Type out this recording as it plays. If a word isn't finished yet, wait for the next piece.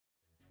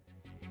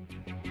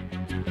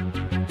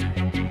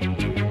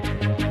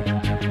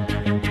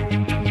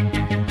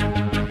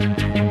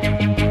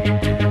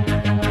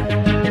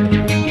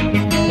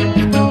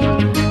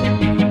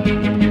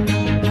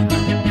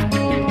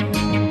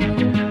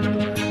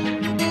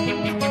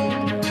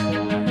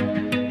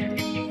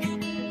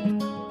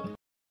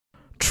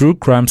True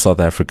Crime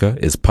South Africa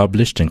is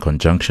published in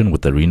conjunction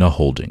with Arena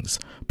Holdings,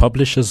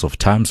 publishers of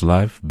Times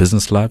Live,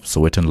 Business Live,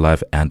 Sowetan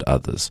Live, and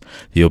others.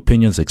 The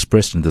opinions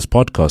expressed in this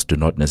podcast do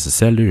not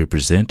necessarily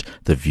represent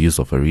the views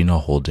of Arena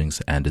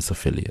Holdings and its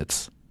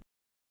affiliates.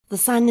 The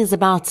sun is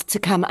about to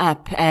come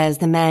up as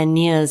the man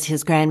nears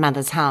his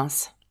grandmother's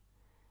house.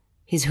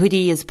 His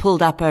hoodie is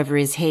pulled up over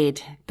his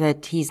head,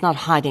 but he's not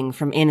hiding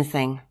from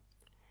anything.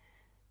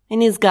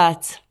 In his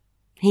gut,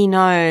 he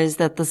knows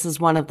that this is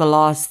one of the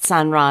last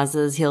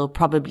sunrises he'll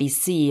probably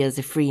see as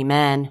a free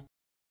man.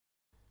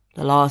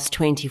 The last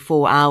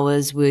 24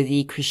 hours were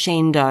the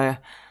crescendo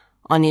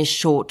on his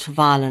short,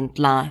 violent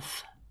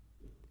life.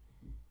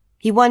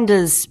 He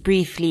wonders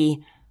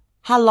briefly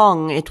how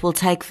long it will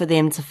take for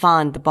them to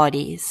find the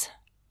bodies.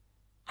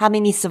 How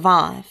many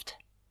survived?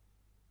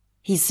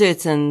 He's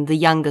certain the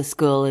youngest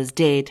girl is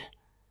dead.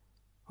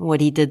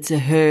 What he did to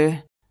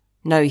her,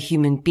 no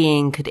human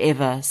being could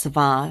ever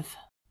survive.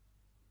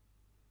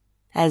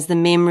 As the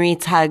memory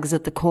tugs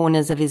at the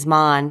corners of his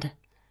mind,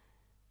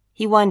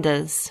 he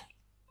wonders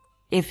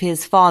if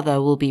his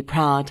father will be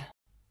proud.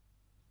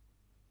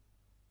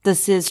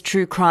 This is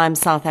True Crime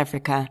South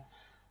Africa.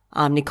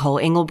 I'm Nicole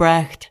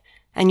Engelbrecht,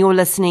 and you're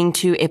listening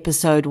to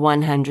episode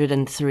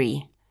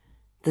 103,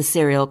 The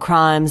Serial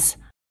Crimes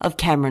of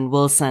Cameron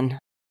Wilson.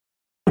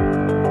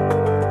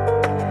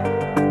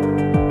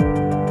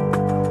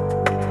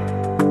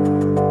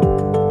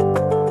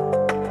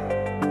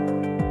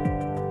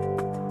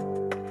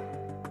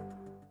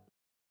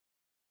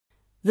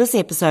 This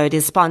episode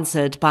is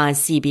sponsored by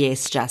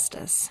CBS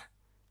Justice.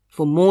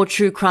 For more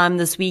true crime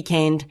this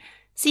weekend,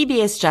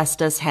 CBS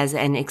Justice has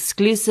an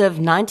exclusive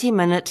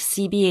 90-minute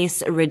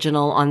CBS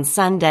original on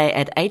Sunday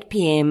at 8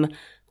 p.m.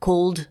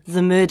 called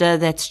The Murder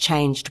That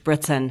Changed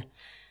Britain.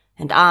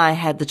 And I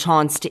had the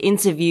chance to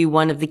interview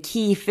one of the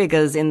key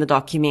figures in the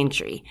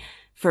documentary,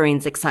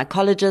 forensic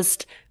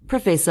psychologist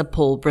Professor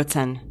Paul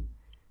Britton.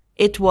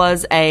 It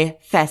was a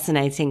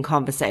fascinating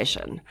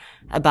conversation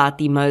about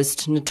the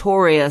most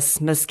notorious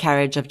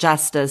miscarriage of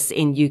justice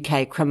in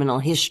UK criminal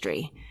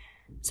history.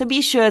 So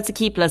be sure to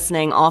keep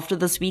listening after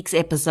this week's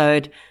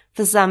episode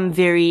for some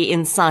very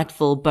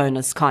insightful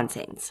bonus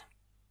content.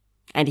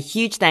 And a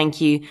huge thank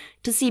you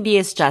to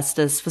CBS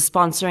Justice for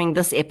sponsoring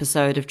this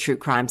episode of True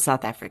Crime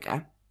South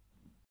Africa.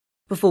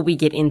 Before we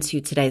get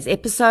into today's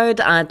episode,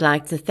 I'd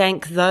like to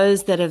thank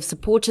those that have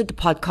supported the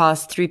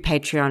podcast through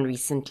Patreon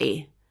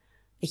recently.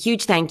 A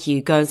huge thank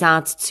you goes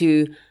out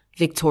to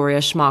Victoria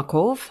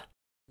Schmarkov,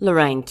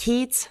 Lorraine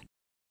Keats,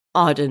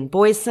 Arden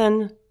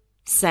Boyson,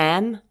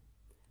 Sam,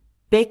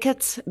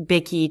 Beckett,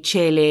 Becky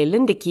Chele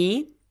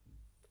Lindeki,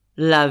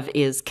 Love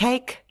is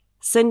Cake,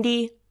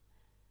 Cindy,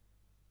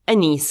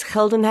 Anise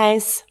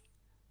Geldenhuis,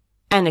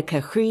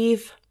 Annika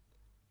Grieve,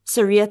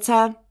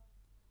 Sarita,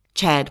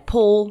 Chad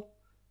Paul,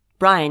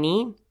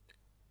 Bryony,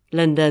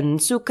 Linda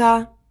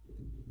Nsuka,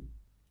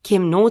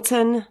 Kim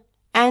Norton,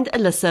 and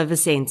Alyssa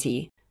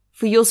Vicenti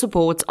for your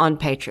support on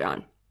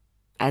Patreon.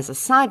 As a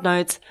side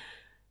note,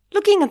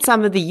 looking at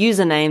some of the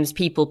usernames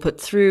people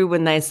put through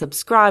when they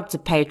subscribe to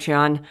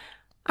Patreon,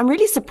 I'm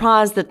really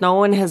surprised that no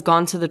one has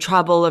gone to the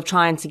trouble of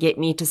trying to get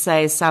me to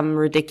say some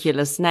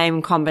ridiculous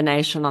name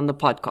combination on the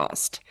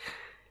podcast.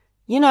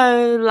 You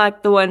know,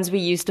 like the ones we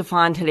used to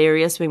find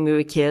hilarious when we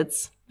were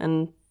kids,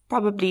 and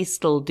probably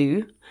still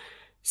do.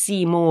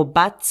 Seymour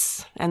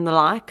Butts and the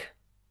like.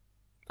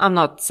 I'm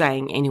not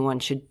saying anyone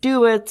should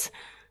do it,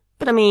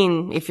 but I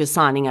mean, if you're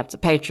signing up to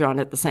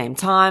Patreon at the same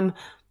time,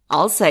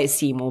 I'll say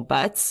Seymour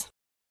Butts.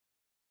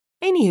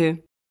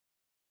 Anywho,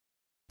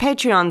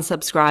 Patreon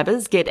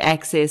subscribers get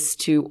access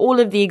to all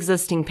of the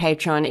existing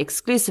Patreon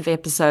exclusive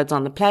episodes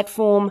on the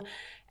platform,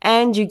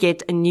 and you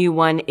get a new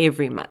one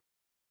every month.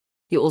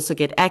 You also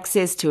get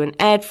access to an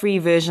ad-free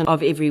version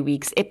of every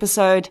week's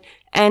episode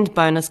and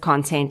bonus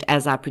content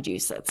as I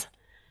produce it.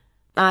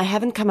 I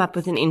haven't come up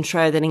with an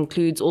intro that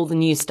includes all the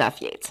new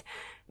stuff yet,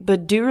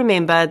 but do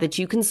remember that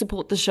you can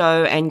support the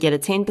show and get a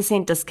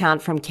 10%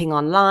 discount from King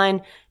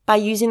Online by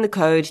using the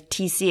code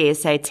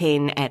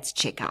TCSA10 at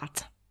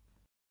checkout.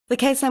 The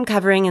case I'm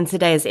covering in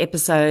today's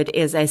episode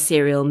is a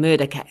serial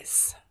murder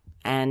case.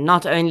 And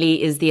not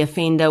only is the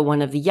offender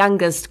one of the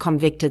youngest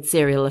convicted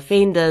serial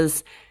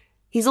offenders,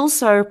 he's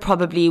also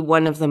probably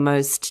one of the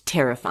most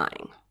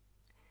terrifying.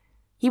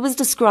 He was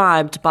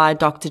described by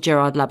Dr.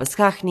 Gerard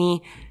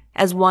Labuschagne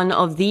as one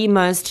of the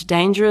most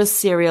dangerous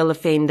serial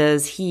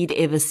offenders he'd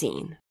ever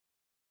seen,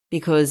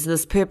 because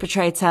this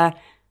perpetrator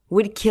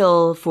would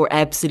kill for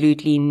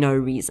absolutely no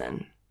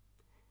reason.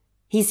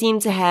 He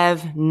seemed to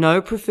have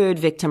no preferred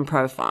victim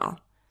profile,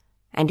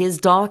 and his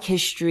dark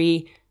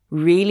history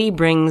really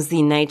brings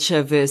the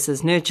nature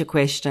versus nurture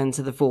question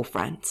to the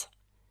forefront.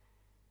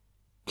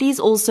 Please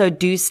also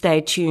do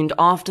stay tuned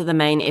after the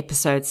main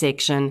episode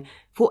section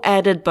for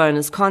added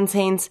bonus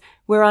content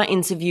where I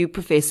interview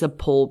Professor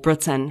Paul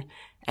Britton,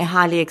 a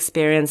highly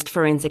experienced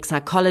forensic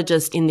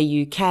psychologist in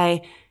the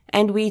UK,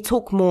 and we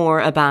talk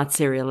more about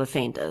serial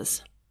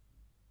offenders.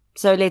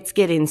 So let's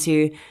get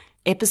into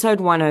episode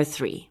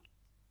 103,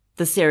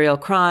 The Serial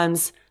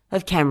Crimes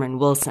of Cameron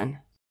Wilson.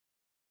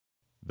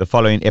 The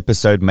following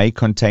episode may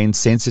contain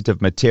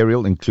sensitive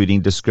material,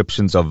 including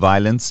descriptions of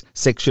violence,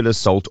 sexual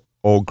assault,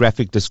 or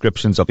graphic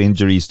descriptions of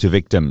injuries to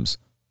victims.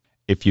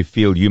 If you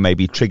feel you may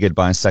be triggered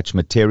by such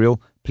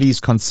material, please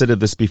consider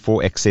this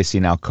before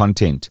accessing our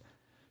content.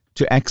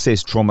 To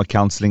access trauma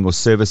counseling or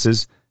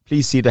services,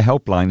 please see the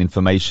helpline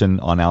information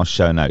on our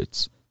show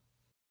notes.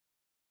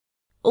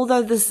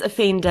 Although this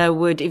offender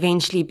would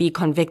eventually be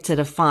convicted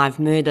of 5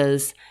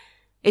 murders,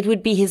 it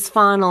would be his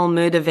final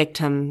murder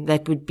victim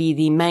that would be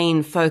the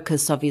main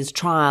focus of his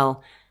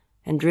trial,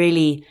 and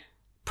really,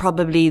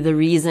 probably the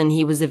reason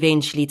he was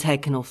eventually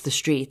taken off the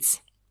streets.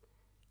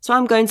 So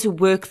I'm going to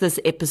work this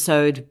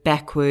episode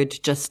backward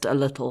just a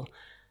little,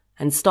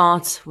 and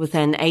start with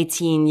an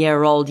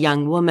 18-year-old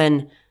young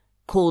woman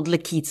called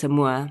Lekita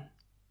Moore.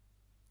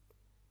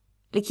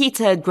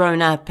 Lekita had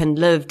grown up and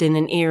lived in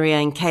an area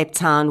in Cape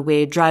Town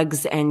where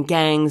drugs and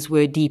gangs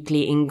were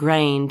deeply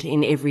ingrained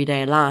in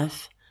everyday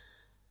life.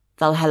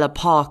 Valhalla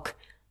Park,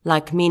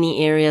 like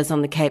many areas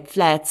on the Cape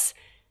Flats,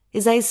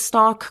 is a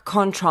stark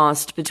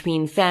contrast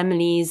between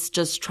families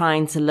just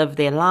trying to live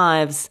their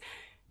lives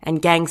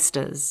and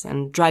gangsters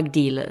and drug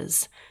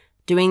dealers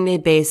doing their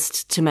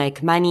best to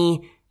make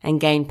money and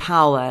gain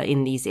power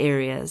in these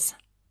areas.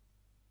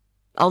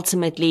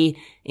 Ultimately,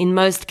 in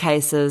most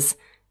cases,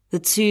 the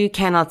two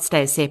cannot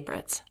stay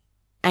separate,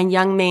 and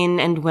young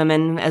men and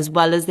women, as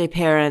well as their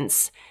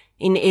parents,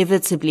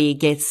 inevitably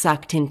get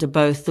sucked into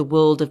both the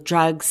world of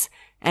drugs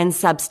and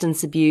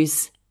substance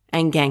abuse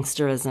and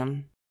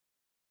gangsterism.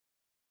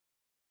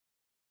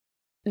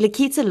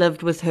 Lekita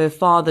lived with her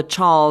father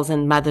Charles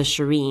and mother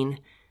Shireen.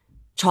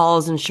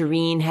 Charles and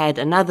Shireen had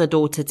another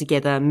daughter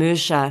together,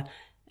 Mersha,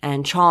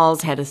 and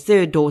Charles had a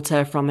third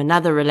daughter from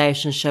another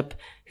relationship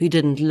who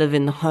didn't live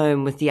in the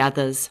home with the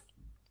others.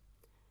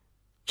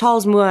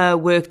 Charles Moore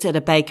worked at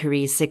a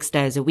bakery 6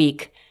 days a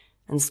week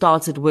and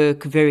started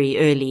work very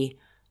early,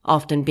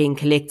 often being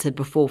collected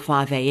before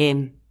 5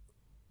 a.m.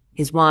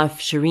 His wife,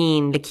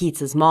 Shireen,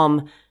 Lekita's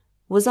mom,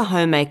 was a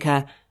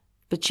homemaker,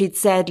 but she'd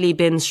sadly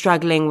been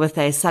struggling with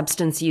a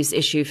substance use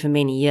issue for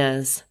many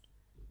years.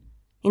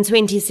 In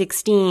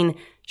 2016,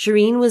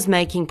 Shireen was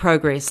making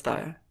progress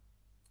though.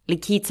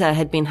 Lekita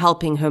had been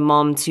helping her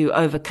mom to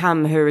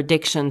overcome her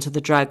addiction to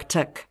the drug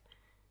tic,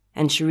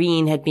 and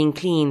Shireen had been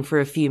clean for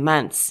a few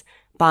months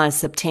by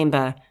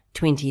September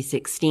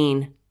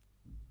 2016.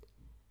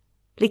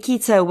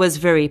 Lekita was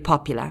very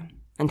popular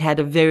and had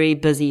a very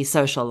busy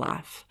social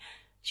life.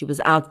 She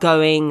was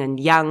outgoing and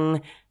young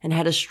and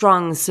had a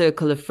strong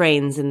circle of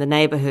friends in the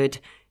neighborhood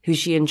who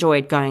she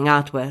enjoyed going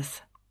out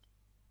with.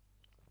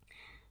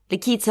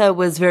 Lekita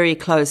was very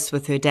close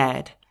with her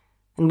dad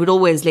and would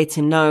always let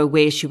him know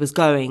where she was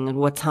going and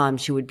what time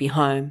she would be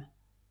home.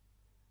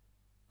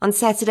 On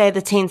Saturday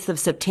the 10th of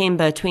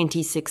September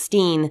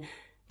 2016,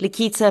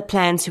 Lekita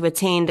planned to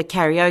attend a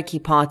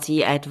karaoke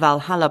party at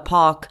Valhalla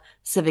Park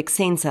Civic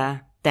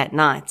Center that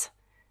night.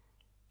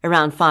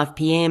 Around 5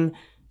 p.m.,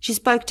 she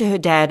spoke to her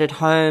dad at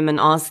home and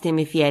asked him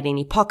if he had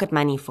any pocket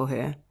money for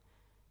her.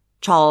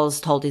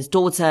 Charles told his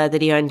daughter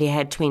that he only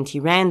had 20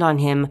 rand on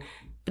him,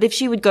 but if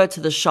she would go to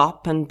the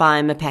shop and buy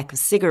him a pack of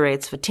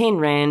cigarettes for 10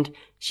 rand,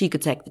 she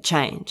could take the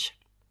change.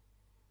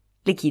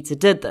 Lekita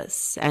did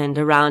this, and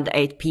around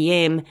 8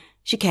 p.m.,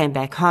 she came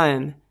back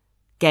home,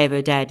 gave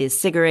her dad his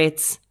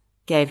cigarettes,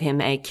 gave him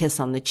a kiss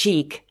on the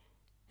cheek,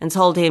 and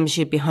told him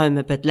she'd be home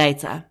a bit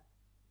later.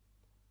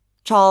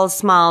 Charles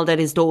smiled at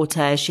his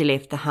daughter as she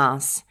left the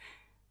house,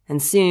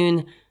 and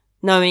soon,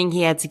 knowing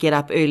he had to get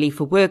up early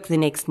for work the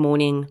next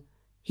morning,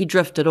 he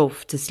drifted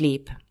off to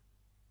sleep.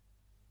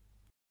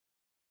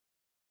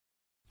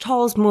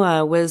 Charles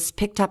Moore was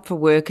picked up for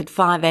work at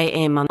 5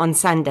 a.m. on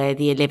Sunday,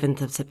 the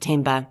 11th of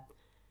September.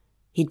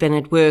 He'd been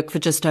at work for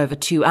just over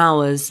 2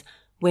 hours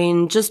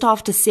when, just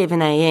after 7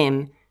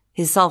 a.m.,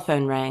 his cell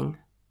phone rang.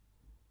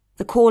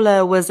 The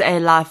caller was a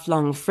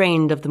lifelong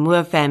friend of the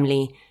Moore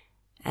family,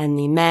 and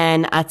the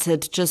man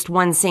uttered just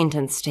one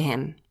sentence to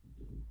him.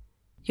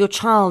 "Your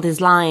child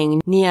is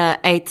lying near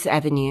 8th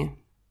Avenue.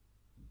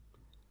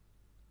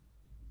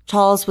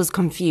 Charles was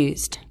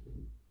confused.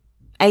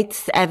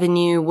 8th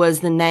Avenue was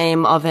the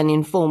name of an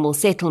informal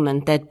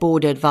settlement that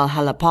bordered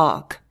Valhalla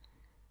Park.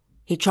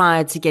 He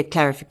tried to get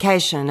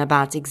clarification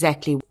about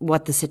exactly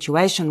what the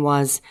situation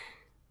was,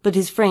 but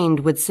his friend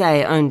would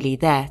say only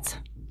that.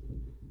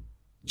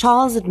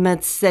 Charles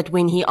admits that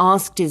when he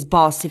asked his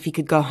boss if he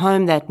could go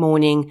home that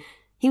morning,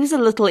 he was a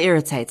little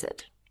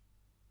irritated.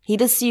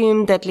 He'd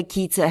assumed that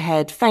Lekita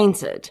had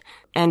fainted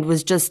and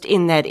was just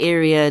in that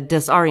area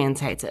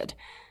disorientated.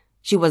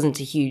 She wasn't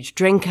a huge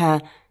drinker,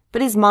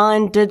 but his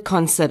mind did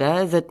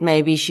consider that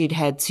maybe she'd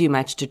had too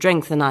much to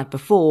drink the night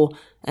before,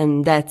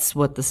 and that's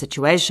what the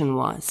situation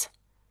was.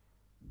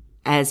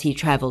 As he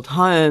travelled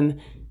home,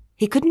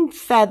 he couldn't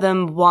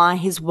fathom why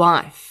his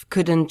wife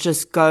couldn't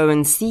just go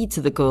and see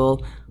to the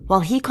girl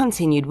while he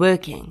continued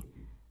working,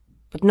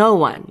 but no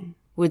one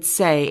would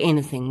say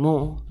anything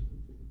more.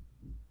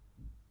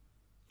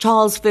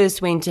 Charles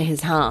first went to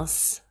his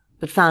house,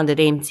 but found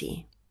it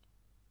empty.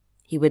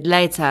 He would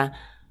later,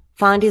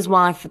 found his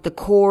wife at the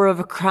core of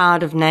a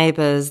crowd of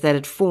neighbors that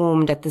had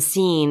formed at the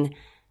scene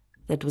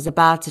that was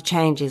about to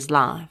change his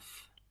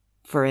life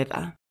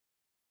forever.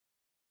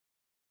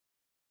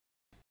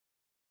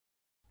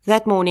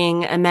 That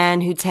morning, a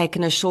man who'd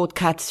taken a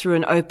shortcut through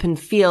an open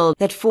field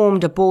that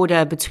formed a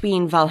border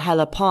between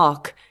Valhalla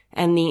Park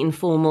and the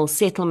informal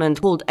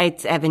settlement called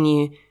 8th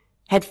Avenue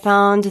had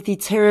found the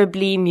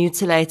terribly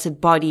mutilated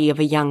body of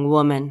a young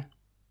woman.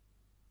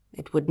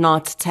 It would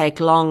not take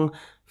long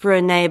for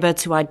a neighbor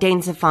to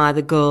identify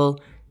the girl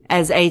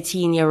as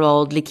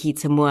 18-year-old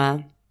Lekita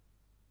Moore.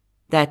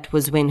 That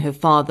was when her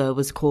father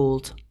was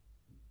called.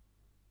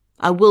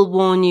 I will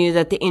warn you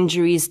that the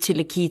injuries to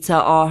Lekita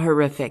are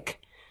horrific,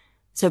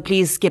 so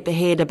please skip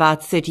ahead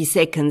about 30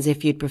 seconds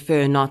if you'd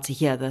prefer not to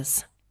hear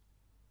this.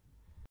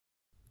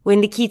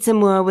 When Lekita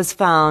Moore was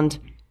found,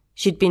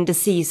 she'd been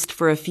deceased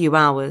for a few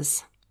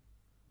hours.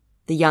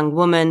 The young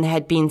woman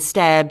had been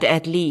stabbed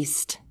at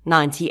least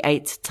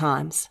 98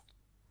 times.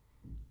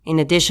 In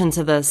addition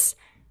to this,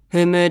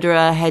 her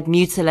murderer had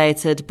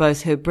mutilated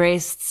both her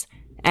breasts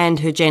and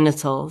her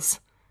genitals,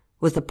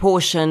 with a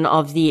portion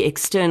of the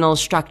external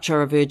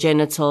structure of her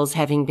genitals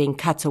having been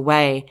cut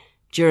away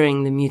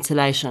during the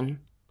mutilation.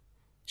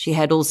 She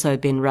had also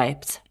been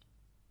raped.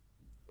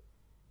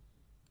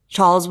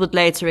 Charles would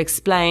later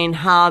explain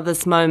how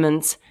this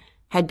moment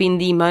had been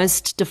the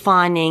most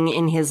defining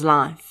in his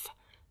life,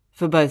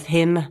 for both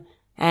him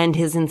and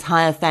his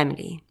entire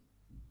family.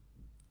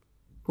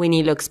 When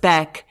he looks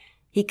back,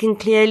 he can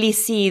clearly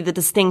see the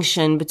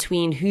distinction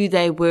between who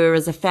they were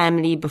as a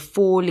family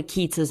before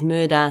Lekita's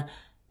murder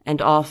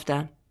and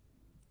after.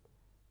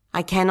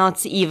 I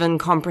cannot even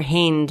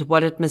comprehend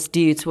what it must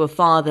do to a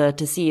father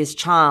to see his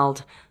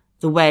child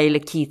the way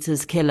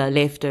Lekita's killer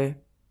left her.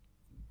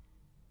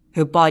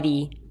 Her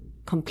body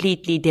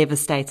completely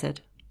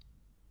devastated.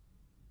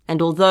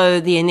 And although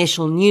the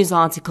initial news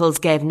articles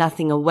gave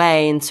nothing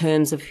away in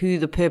terms of who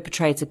the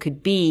perpetrator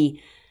could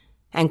be,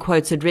 and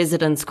quoted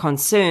residents'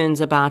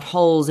 concerns about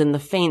holes in the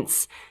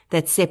fence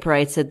that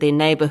separated their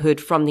neighborhood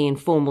from the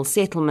informal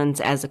settlement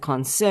as a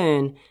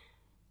concern,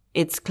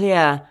 it's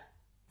clear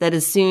that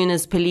as soon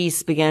as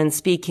police began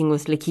speaking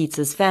with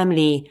Lekita's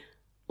family,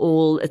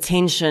 all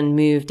attention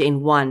moved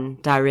in one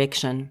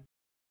direction.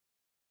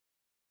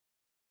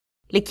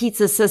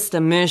 Lekita's sister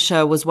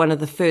Mersha was one of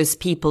the first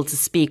people to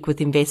speak with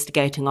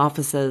investigating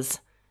officers.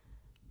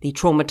 The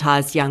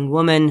traumatized young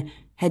woman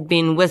had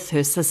been with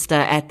her sister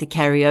at the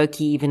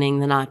karaoke evening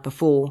the night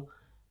before,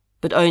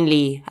 but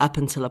only up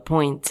until a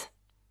point.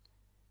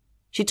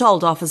 She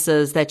told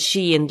officers that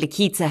she and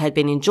Lekita had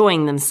been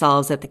enjoying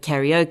themselves at the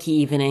karaoke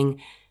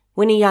evening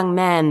when a young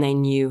man they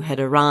knew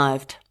had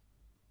arrived.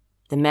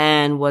 The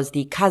man was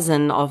the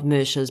cousin of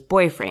Mersha's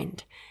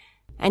boyfriend,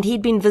 and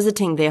he'd been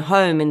visiting their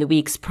home in the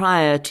weeks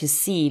prior to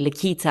see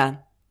Lekita.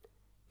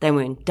 They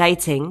weren't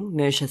dating,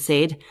 Mersha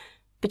said,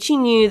 but she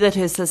knew that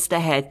her sister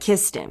had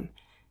kissed him,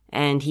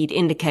 and he'd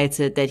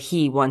indicated that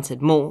he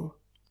wanted more.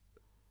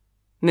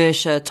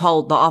 Mersha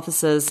told the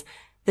officers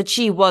that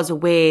she was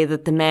aware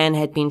that the man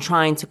had been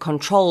trying to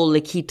control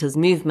Lekita's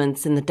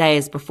movements in the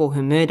days before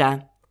her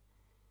murder.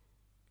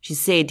 She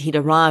said he'd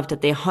arrived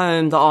at their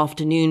home the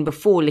afternoon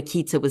before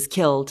Lekita was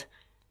killed.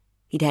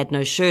 He'd had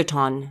no shirt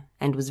on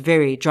and was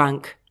very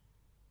drunk.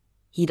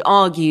 He'd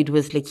argued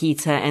with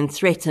Lekita and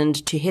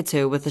threatened to hit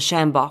her with a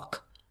sjambok.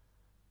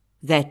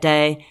 That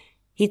day,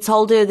 he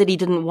told her that he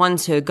didn't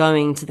want her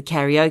going to the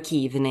karaoke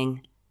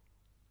evening.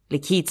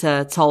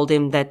 Lekita told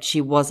him that she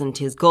wasn't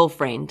his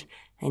girlfriend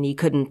and he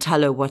couldn't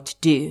tell her what to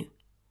do.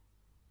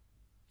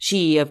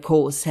 She, of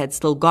course, had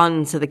still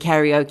gone to the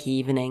karaoke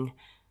evening,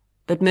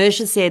 but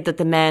Mersha said that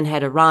the man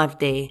had arrived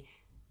there.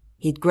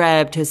 He'd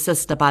grabbed her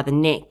sister by the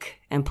neck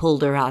and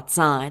pulled her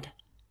outside.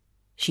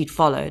 She'd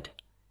followed.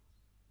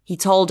 He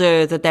told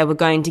her that they were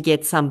going to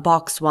get some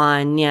box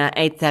wine near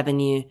 8th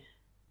Avenue,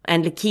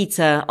 and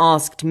Lekita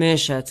asked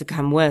Mersha to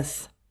come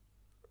with.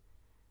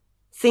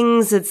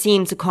 Things had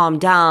seemed to calm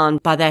down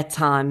by that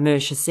time,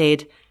 Mersha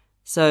said,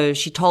 so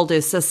she told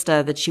her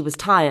sister that she was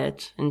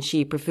tired and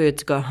she preferred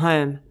to go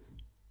home.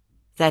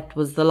 That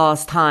was the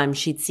last time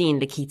she'd seen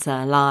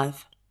Lekita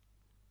alive.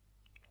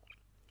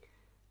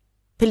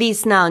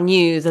 Police now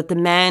knew that the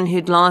man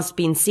who'd last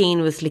been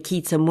seen with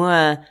Lekita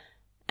Moore,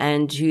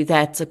 and who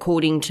that,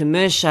 according to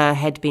Mersha,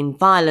 had been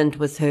violent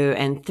with her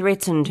and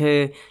threatened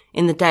her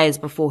in the days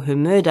before her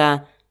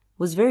murder,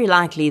 was very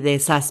likely their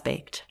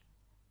suspect.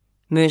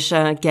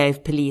 Mersha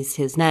gave police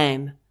his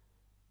name,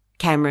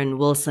 Cameron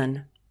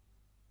Wilson.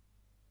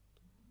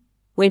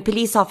 When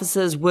police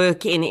officers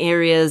work in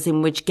areas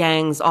in which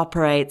gangs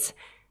operate,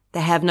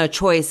 they have no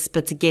choice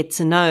but to get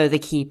to know the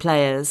key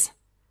players.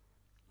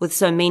 With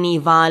so many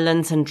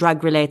violent and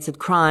drug-related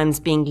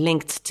crimes being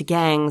linked to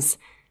gangs,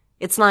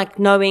 it's like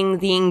knowing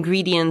the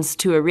ingredients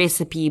to a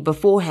recipe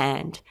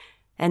beforehand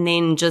and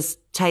then just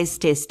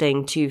taste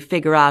testing to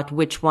figure out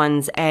which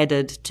ones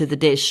added to the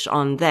dish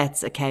on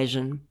that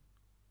occasion.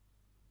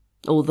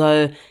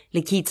 Although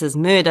Lekita's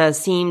murder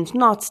seemed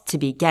not to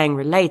be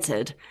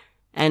gang-related,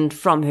 and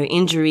from her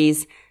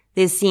injuries,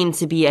 there seemed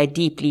to be a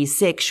deeply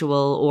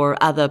sexual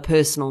or other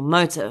personal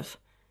motive.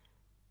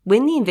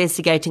 When the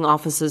investigating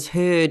officers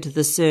heard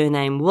the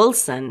surname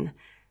Wilson,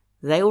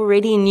 they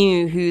already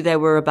knew who they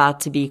were about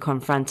to be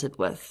confronted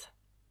with.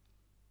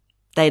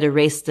 They'd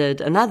arrested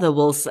another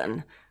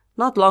Wilson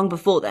not long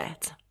before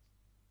that.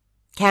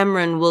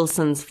 Cameron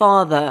Wilson's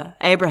father,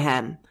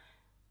 Abraham,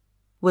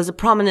 was a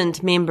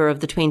prominent member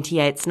of the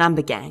 28's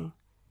number gang,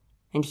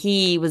 and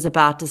he was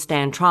about to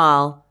stand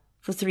trial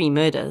for 3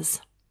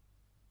 murders.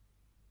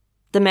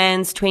 The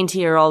man's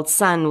 20-year-old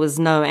son was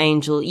no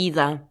angel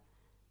either,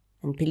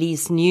 and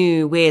police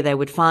knew where they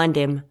would find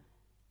him,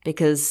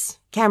 because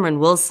Cameron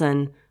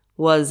Wilson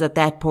was at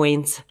that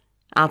point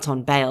out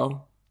on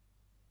bail.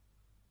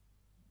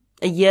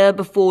 A year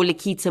before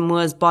Lakita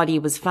Moore's body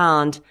was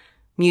found,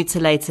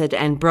 mutilated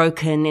and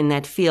broken in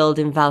that field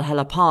in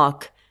Valhalla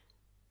Park,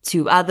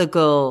 2 other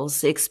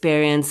girls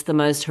experienced the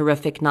most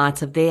horrific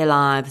night of their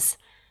lives,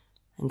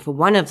 and for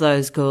one of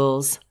those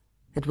girls,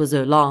 it was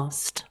her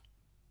last.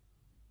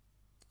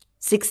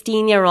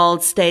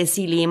 16-year-old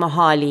Stacey Lee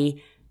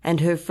Mahali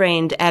and her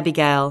friend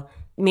Abigail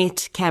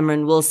met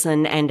Cameron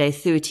Wilson and a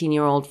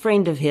 13-year-old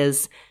friend of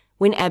his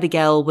when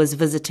Abigail was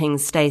visiting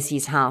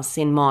Stacey's house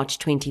in March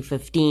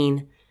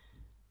 2015.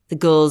 The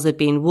girls had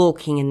been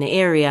walking in the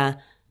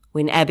area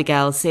when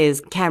Abigail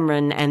says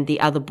Cameron and the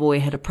other boy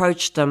had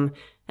approached them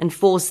and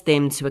forced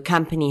them to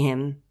accompany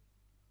him.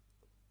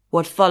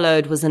 What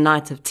followed was a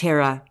night of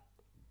terror.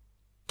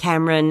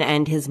 Cameron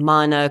and his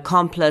minor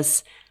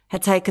accomplice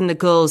had taken the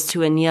girls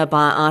to a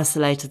nearby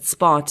isolated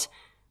spot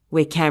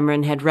where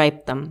Cameron had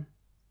raped them.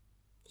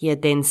 He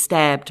had then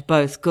stabbed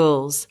both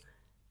girls,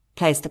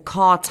 placed a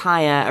car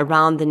tire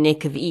around the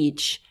neck of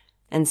each,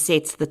 and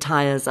set the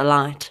tires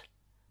alight.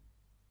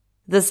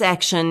 This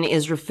action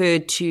is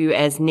referred to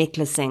as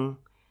necklacing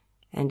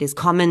and is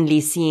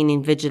commonly seen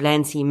in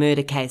vigilante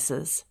murder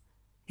cases.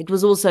 It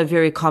was also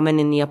very common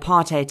in the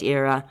apartheid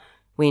era,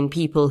 when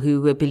people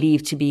who were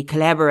believed to be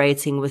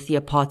collaborating with the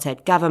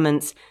apartheid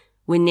government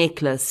were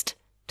necklaced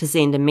to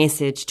send a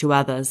message to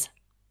others.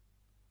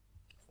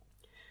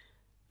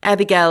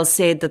 Abigail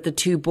said that the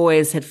 2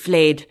 boys had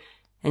fled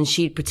and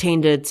she'd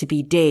pretended to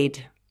be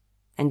dead,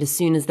 and as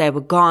soon as they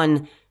were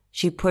gone,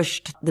 she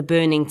pushed the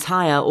burning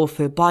tire off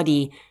her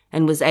body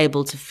and was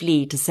able to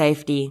flee to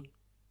safety.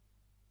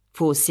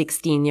 For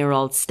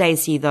 16-year-old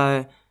Stacey,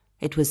 though,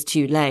 it was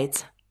too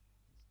late.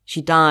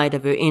 She died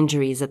of her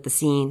injuries at the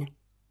scene.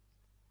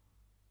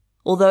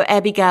 Although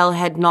Abigail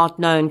had not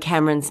known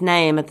Cameron's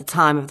name at the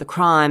time of the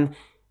crime,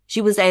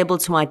 she was able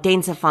to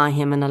identify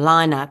him in a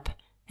lineup,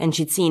 and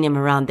she'd seen him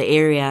around the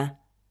area.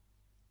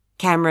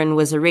 Cameron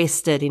was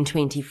arrested in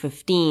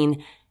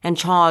 2015 and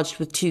charged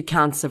with 2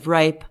 counts of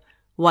rape,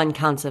 1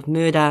 count of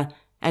murder,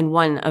 and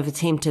 1 of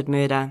attempted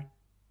murder.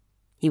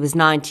 He was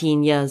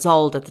 19 years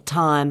old at the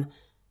time,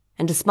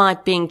 and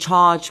despite being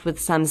charged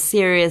with some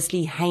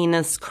seriously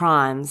heinous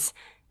crimes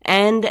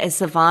and a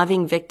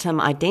surviving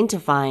victim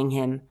identifying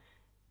him,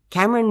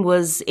 Cameron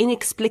was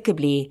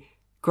inexplicably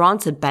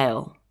granted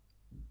bail.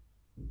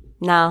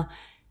 Now,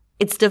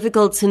 it's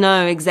difficult to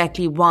know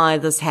exactly why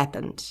this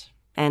happened,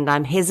 and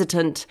I'm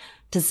hesitant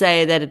to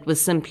say that it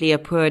was simply a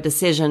poor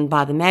decision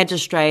by the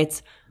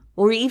magistrate,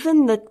 or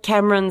even that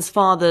Cameron's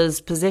father's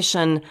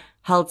position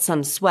held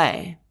some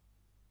sway,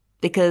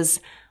 because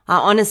I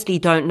honestly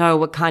don't know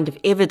what kind of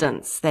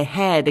evidence they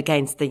had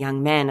against the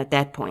young man at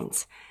that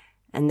point,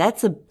 and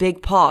that's a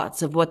big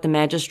part of what the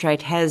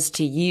magistrate has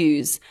to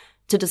use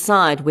to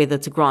decide whether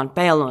to grant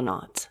bail or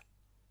not.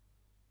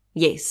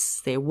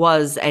 Yes, there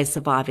was a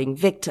surviving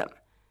victim,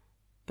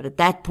 but at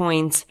that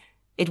point,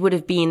 it would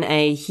have been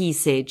a he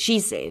said,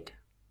 she said,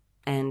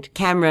 and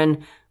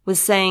Cameron was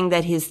saying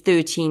that his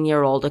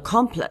 13-year-old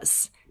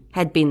accomplice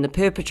had been the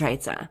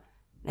perpetrator,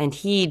 and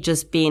he'd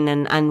just been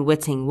an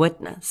unwitting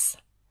witness.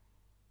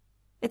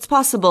 It's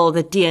possible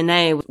that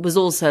DNA was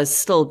also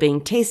still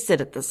being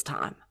tested at this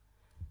time.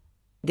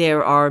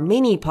 There are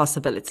many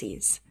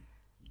possibilities,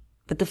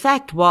 but the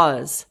fact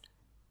was,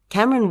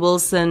 Cameron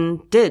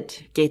Wilson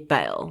did get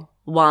bail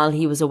while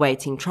he was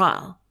awaiting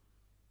trial.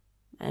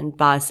 And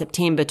by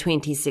September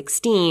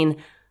 2016,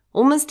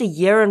 almost a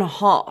year and a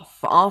half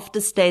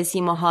after Stacey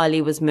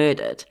Mahali was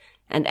murdered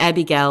and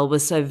Abigail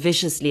was so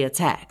viciously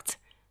attacked,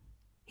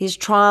 his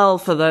trial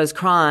for those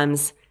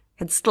crimes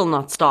had still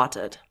not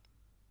started.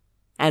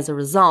 As a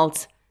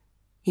result,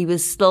 he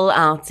was still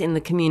out in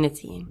the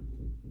community.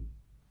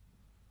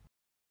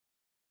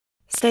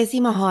 Stacey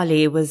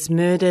Mahali was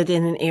murdered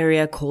in an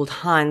area called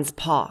Hines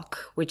Park,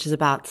 which is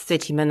about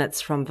 30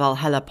 minutes from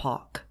Valhalla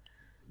Park.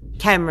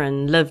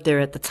 Cameron lived there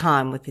at the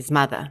time with his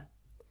mother.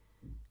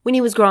 When he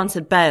was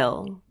granted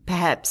bail,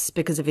 perhaps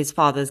because of his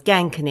father's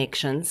gang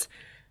connections,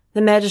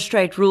 the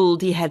magistrate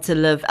ruled he had to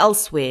live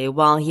elsewhere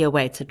while he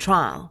awaited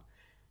trial,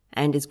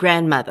 and his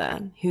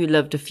grandmother, who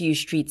lived a few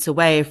streets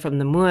away from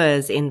the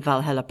Moors in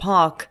Valhalla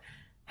Park,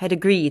 had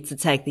agreed to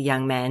take the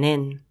young man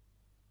in.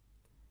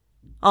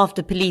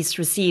 After police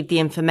received the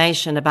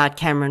information about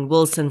Cameron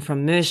Wilson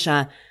from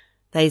Mercer,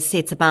 they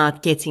set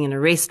about getting an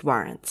arrest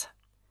warrant.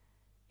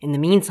 In the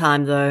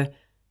meantime, though,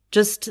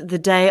 Just the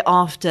day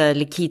after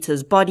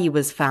Lakita's body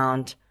was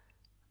found,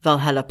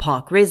 Valhalla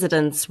Park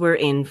residents were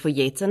in for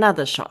yet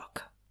another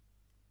shock.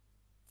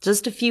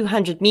 Just a few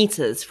hundred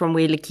meters from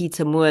where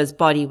Lakita Moore's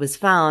body was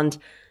found,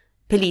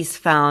 police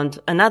found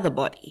another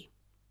body.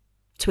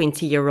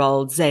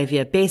 20-year-old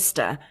Xavier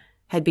Bester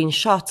had been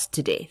shot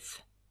to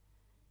death.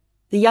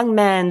 The young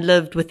man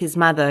lived with his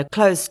mother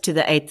close to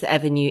the 8th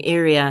Avenue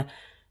area,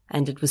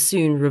 and it was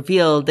soon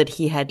revealed that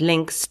he had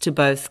links to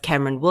both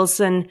Cameron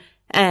Wilson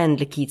and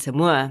Lakita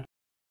Moore.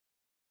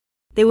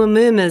 There were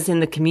murmurs in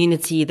the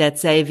community that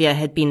Xavier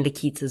had been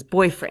Lakita's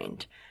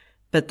boyfriend,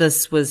 but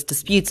this was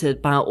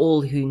disputed by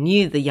all who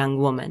knew the young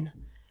woman.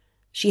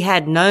 She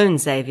had known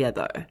Xavier,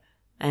 though,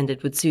 and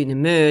it would soon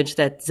emerge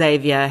that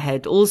Xavier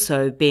had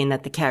also been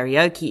at the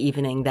karaoke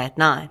evening that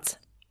night.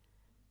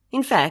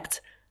 In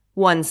fact,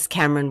 once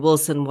Cameron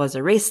Wilson was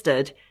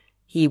arrested,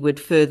 he would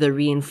further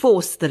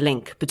reinforce the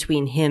link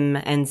between him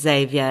and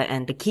Xavier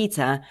and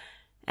Lakita,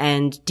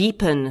 and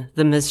deepen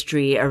the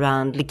mystery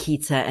around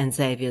Lakita and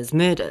Xavier's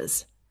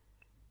murders.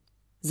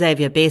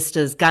 Xavier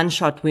Bester's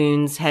gunshot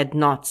wounds had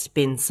not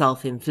been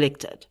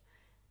self-inflicted.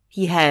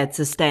 He had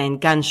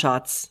sustained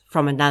gunshots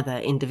from another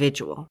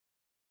individual.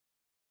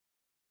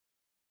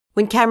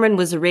 When Cameron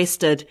was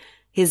arrested,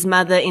 his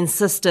mother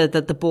insisted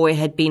that the boy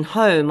had been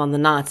home on the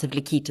night of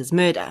Lakita's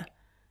murder.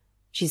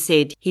 She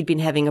said he'd been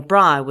having a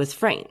braai with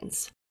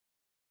friends.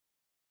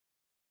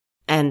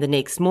 And the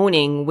next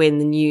morning, when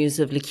the news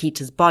of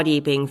Lakita's body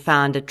being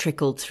found had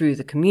trickled through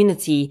the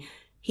community,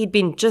 he'd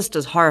been just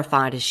as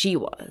horrified as she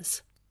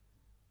was.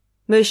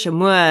 Mersha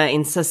Moore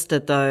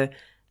insisted, though,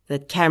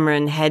 that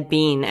Cameron had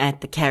been at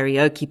the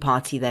karaoke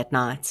party that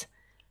night,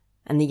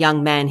 and the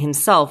young man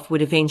himself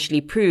would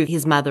eventually prove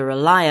his mother a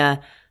liar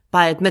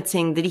by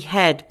admitting that he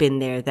had been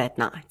there that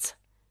night,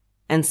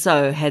 and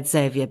so had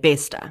Xavier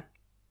Bester.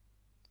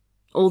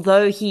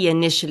 Although he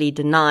initially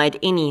denied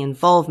any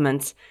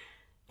involvement,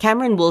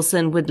 Cameron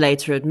Wilson would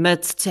later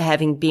admit to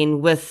having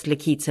been with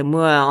Lakita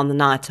Moore on the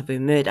night of her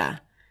murder,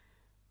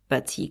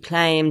 but he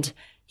claimed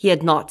he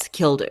had not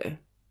killed her.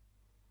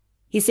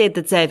 He said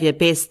that Xavier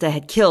Bester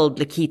had killed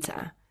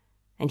Lakita,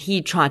 and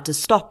he tried to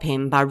stop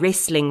him by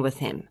wrestling with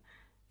him,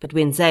 but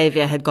when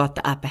Xavier had got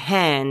the upper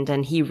hand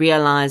and he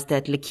realized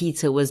that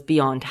Lakita was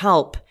beyond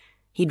help,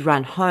 he'd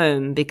run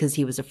home because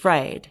he was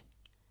afraid.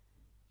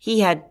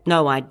 He had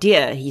no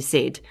idea, he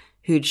said,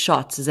 who'd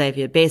shot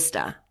Xavier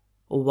Bester,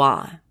 or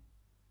why.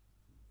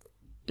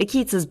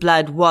 Lakita's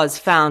blood was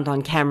found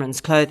on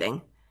Cameron's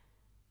clothing.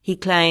 He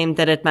claimed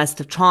that it must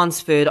have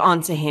transferred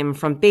onto him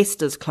from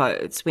Bester's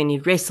clothes when he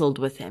wrestled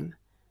with him.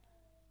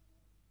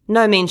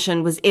 No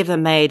mention was ever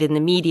made in the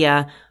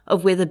media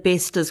of whether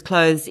Bester's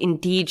clothes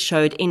indeed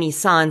showed any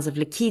signs of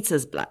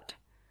Lakita's blood.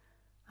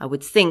 I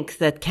would think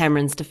that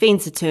Cameron's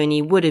defense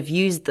attorney would have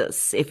used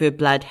this if her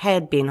blood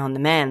had been on the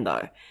man,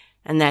 though,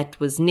 and that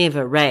was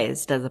never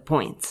raised as a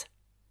point.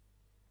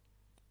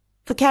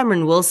 For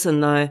Cameron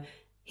Wilson, though,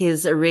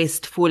 his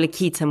arrest for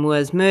Lakita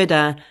Moore's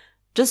murder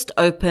just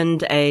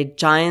opened a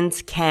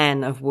giant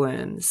can of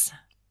worms.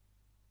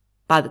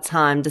 By the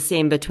time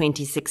December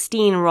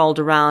 2016 rolled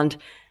around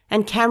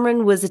and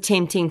Cameron was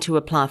attempting to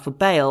apply for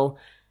bail,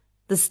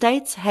 the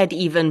state had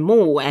even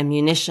more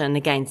ammunition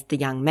against the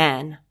young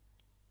man.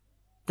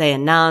 They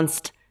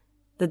announced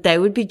that they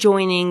would be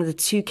joining the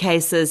 2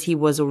 cases he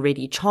was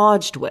already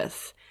charged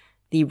with,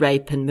 the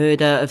rape and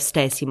murder of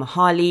Stacey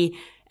Mohali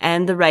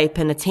and the rape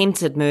and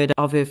attempted murder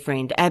of her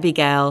friend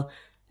Abigail,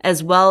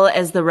 as well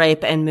as the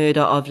rape and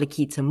murder of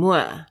Lakita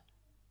Moore.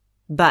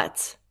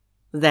 But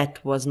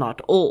that was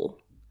not all.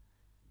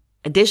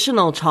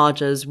 Additional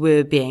charges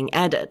were being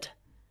added.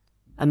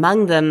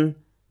 Among them,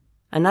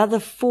 another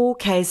 4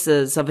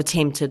 cases of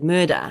attempted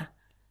murder,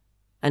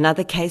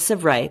 another case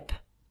of rape,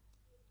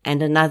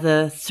 and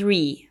another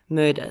 3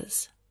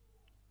 murders.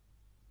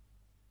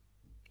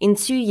 In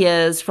 2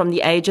 years, from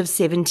the age of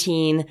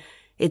 17,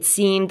 it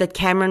seemed that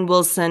Cameron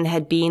Wilson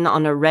had been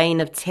on a reign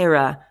of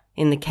terror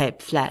in the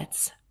Cape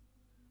Flats.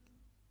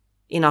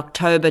 In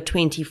October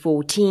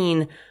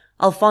 2014,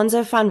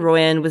 Alfonso van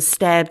Rooyen was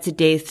stabbed to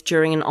death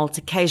during an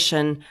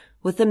altercation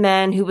with a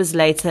man who was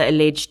later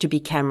alleged to be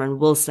Cameron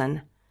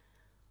Wilson.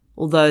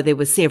 Although there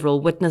were several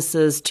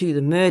witnesses to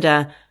the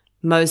murder,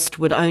 most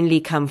would only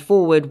come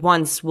forward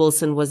once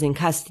Wilson was in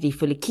custody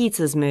for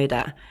Lakita's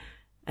murder,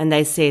 and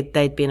they said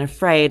they'd been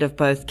afraid of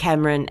both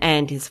Cameron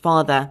and his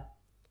father.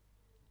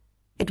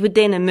 It would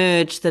then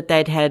emerge that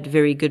they'd had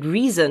very good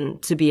reason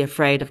to be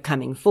afraid of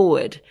coming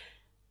forward,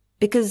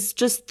 because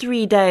just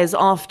 3 days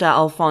after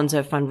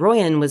Alfonso van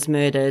Rooyen was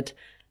murdered,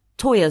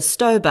 Toya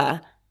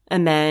Stober, a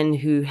man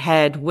who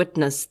had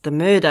witnessed the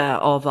murder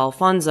of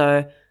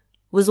Alfonso,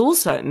 was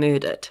also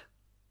murdered.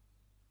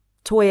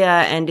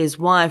 Toya and his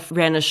wife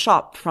ran a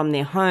shop from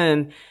their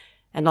home,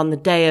 and on the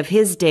day of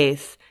his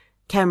death,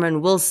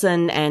 Cameron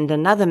Wilson and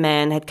another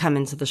man had come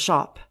into the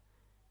shop.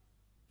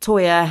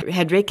 Toya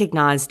had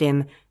recognized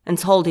him and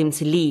told him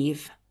to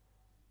leave.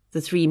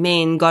 The 3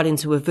 men got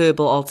into a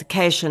verbal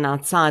altercation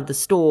outside the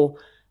store,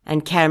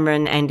 and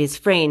Cameron and his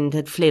friend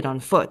had fled on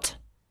foot.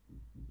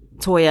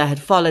 Toya had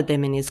followed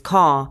them in his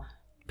car,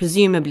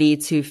 presumably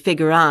to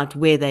figure out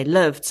where they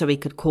lived so he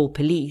could call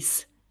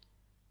police.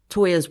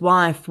 Toya's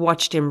wife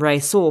watched him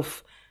race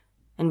off,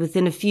 and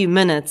within a few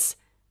minutes,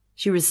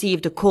 she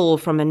received a call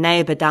from a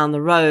neighbor down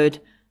the road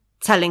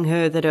telling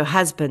her that her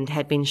husband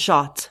had been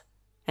shot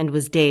and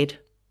was dead.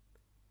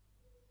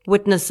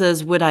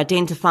 Witnesses would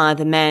identify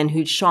the man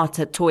who'd shot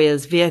at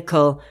Toya's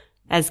vehicle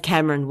as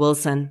Cameron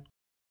Wilson.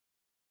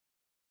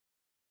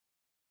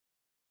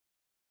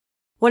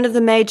 One of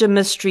the major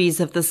mysteries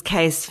of this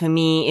case for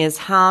me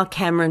is how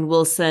Cameron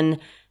Wilson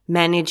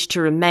managed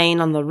to remain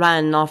on the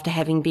run after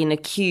having been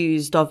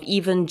accused of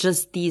even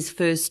just these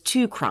first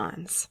 2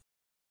 crimes.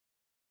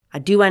 I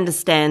do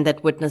understand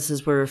that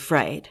witnesses were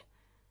afraid,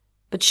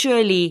 but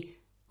surely,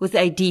 with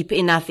a deep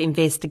enough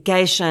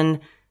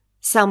investigation,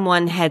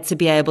 someone had to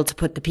be able to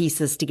put the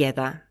pieces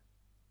together.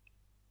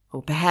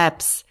 Or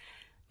perhaps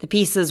the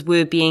pieces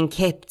were being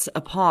kept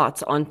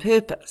apart on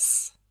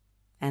purpose,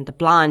 and a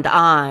blind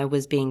eye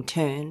was being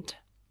turned.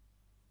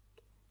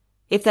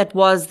 If that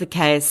was the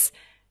case,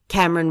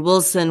 Cameron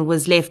Wilson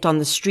was left on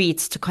the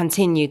streets to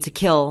continue to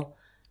kill,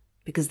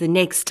 because the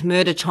next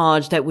murder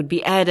charge that would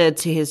be added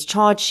to his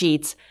charge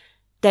sheet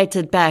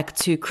dated back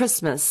to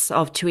Christmas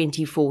of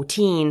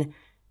 2014,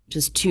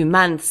 just 2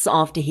 months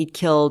after he'd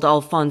killed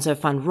Alfonso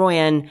van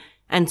Rooyen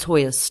and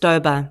Toya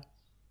Stober.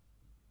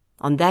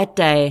 On that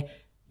day,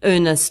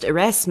 Ernest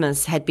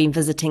Erasmus had been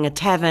visiting a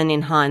tavern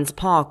in Hines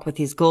Park with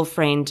his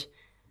girlfriend.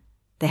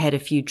 They had a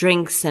few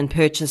drinks and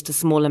purchased a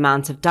small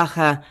amount of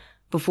dagga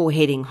before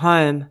heading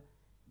home.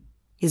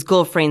 His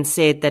girlfriend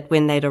said that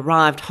when they'd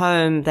arrived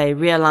home, they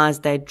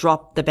realized they'd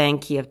dropped the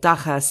bankie of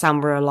dagga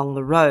somewhere along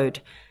the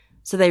road,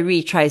 so they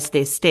retraced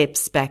their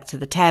steps back to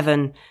the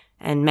tavern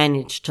and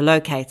managed to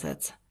locate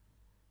it.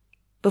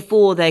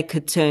 Before they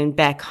could turn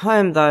back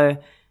home, though,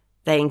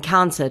 they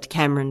encountered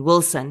Cameron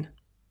Wilson.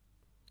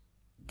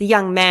 The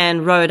young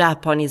man rode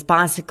up on his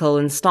bicycle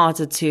and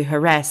started to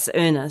harass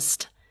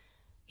Ernest.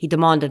 He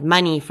demanded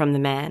money from the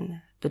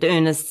man, but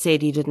Ernest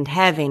said he didn't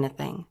have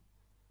anything.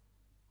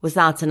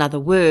 Without another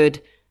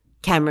word,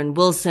 Cameron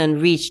Wilson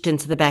reached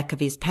into the back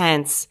of his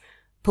pants,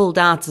 pulled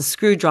out a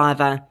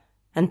screwdriver,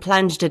 and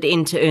plunged it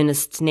into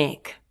Ernest's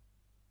neck.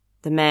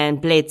 The man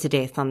bled to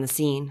death on the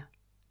scene.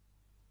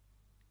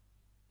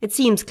 It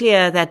seems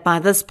clear that by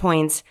this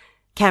point,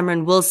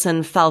 Cameron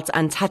Wilson felt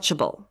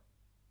untouchable.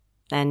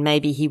 And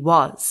maybe he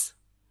was.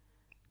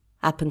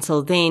 Up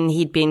until then,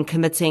 he'd been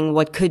committing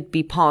what could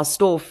be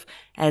passed off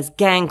as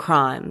gang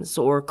crimes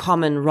or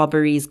common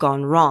robberies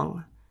gone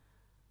wrong.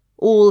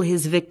 All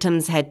his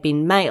victims had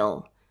been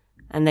male,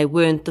 and they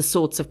weren't the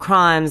sorts of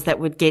crimes that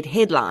would get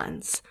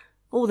headlines,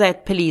 or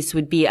that police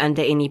would be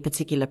under any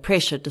particular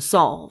pressure to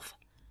solve.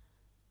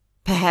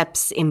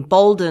 Perhaps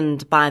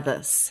emboldened by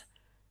this,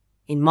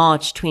 in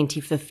March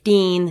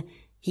 2015,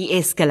 he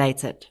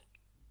escalated,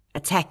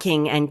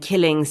 attacking and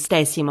killing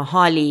Stacey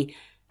Mohali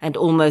and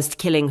almost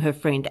killing her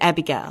friend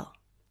Abigail.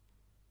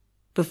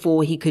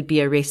 Before he could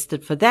be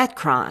arrested for that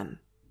crime,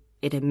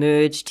 it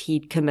emerged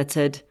he'd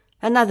committed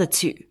another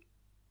 2.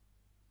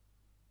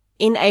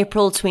 In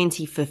April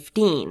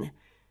 2015,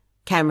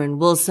 Cameron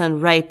Wilson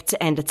raped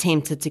and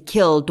attempted to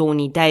kill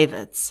Dawnie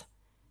Davids.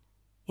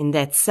 In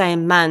that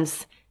same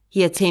month,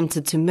 he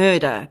attempted to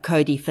murder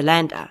Cody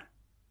Philander.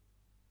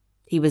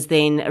 He was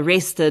then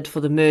arrested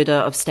for the murder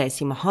of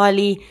Stacey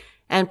Mohali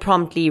and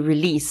promptly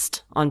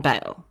released on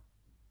bail.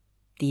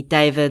 The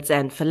Davids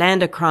and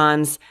Philander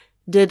crimes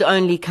did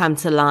only come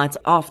to light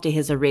after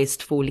his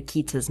arrest for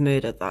Lakita's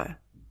murder, though.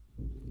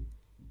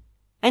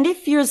 And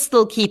if you're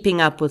still keeping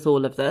up with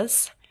all of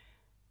this,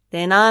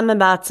 then I'm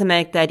about to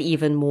make that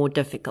even more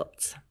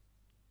difficult.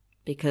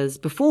 Because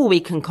before we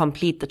can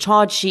complete the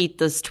charge sheet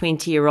this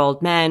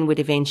 20-year-old man would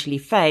eventually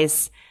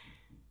face,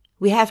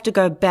 we have to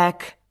go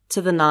back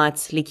to the night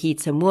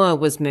Lakita Moore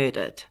was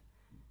murdered.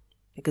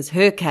 Because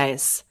her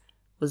case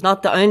was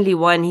not the only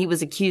one he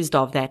was accused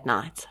of that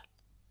night.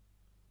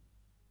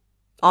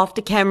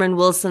 After Cameron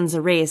Wilson's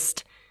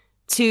arrest,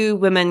 2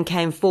 women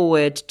came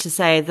forward to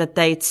say that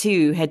they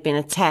too had been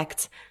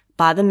attacked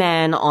by the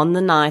man on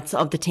the night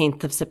of the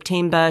 10th of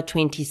September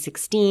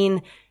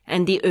 2016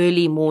 and the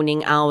early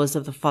morning hours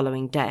of the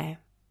following day.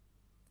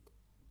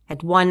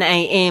 At 1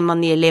 a.m.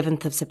 on the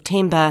 11th of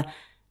September,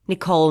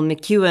 Nicole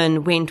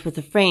McEwen went with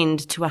a friend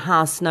to a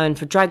house known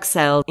for drug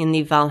sales in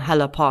the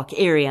Valhalla Park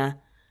area.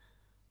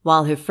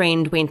 While her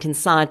friend went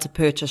inside to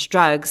purchase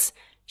drugs,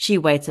 she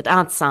waited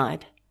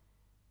outside.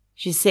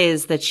 She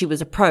says that she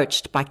was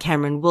approached by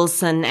Cameron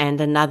Wilson and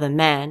another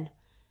man.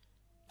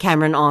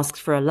 Cameron asked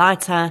for a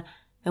lighter,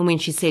 and when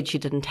she said she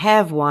didn't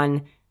have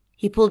one,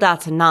 he pulled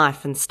out a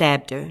knife and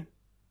stabbed her.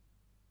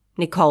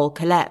 Nicole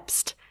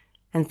collapsed,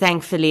 and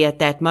thankfully at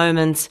that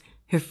moment,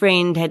 her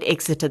friend had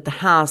exited the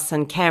house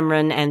and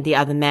Cameron and the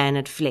other man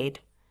had fled.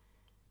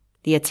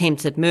 The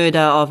attempted murder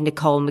of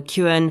Nicole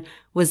McEwen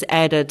was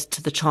added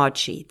to the charge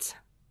sheet.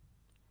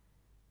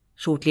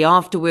 Shortly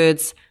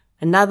afterwards,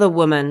 another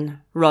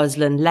woman,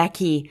 Rosalind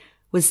Lackey,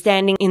 was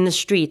standing in the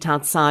street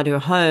outside her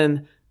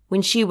home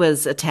when she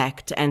was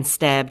attacked and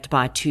stabbed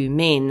by 2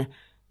 men,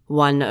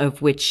 one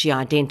of which she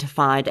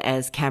identified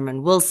as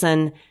Cameron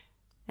Wilson,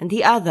 and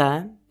the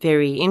other,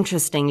 very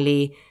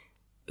interestingly,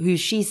 who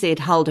she said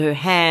held her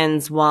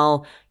hands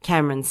while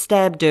Cameron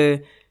stabbed her,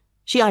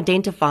 she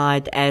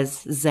identified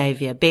as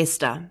Xavier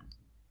Bester.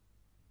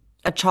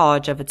 A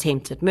charge of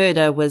attempted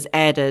murder was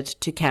added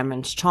to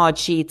Cameron's charge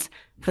sheet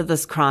for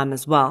this crime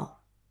as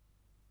well.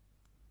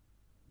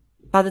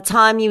 By the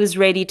time he was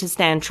ready to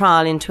stand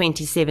trial in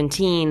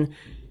 2017,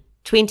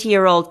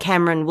 20-year-old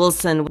Cameron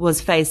Wilson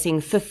was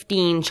facing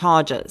 15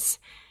 charges,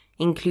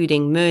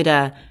 including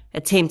murder,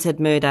 attempted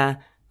murder,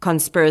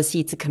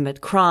 conspiracy to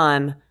commit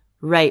crime,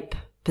 rape,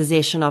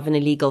 possession of an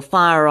illegal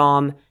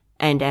firearm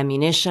and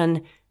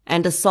ammunition,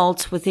 and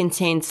assault with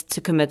intent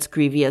to commit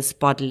grievous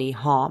bodily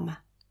harm.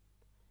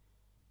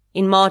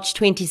 In March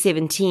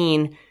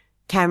 2017,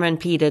 Cameron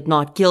pleaded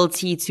not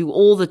guilty to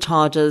all the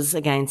charges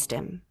against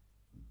him.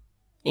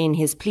 In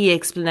his plea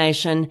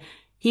explanation,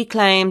 he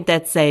claimed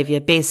that Xavier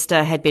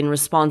Bester had been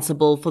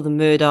responsible for the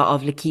murder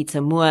of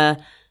Lakita Moore,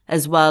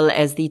 as well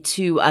as the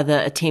 2 other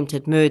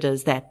attempted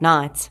murders that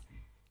night,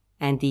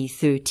 and the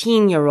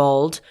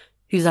 13-year-old,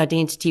 whose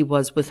identity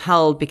was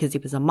withheld because he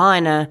was a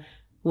minor,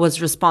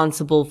 was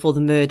responsible for the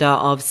murder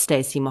of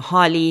Stacey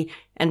Mohali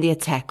and the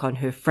attack on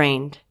her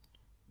friend.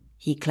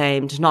 He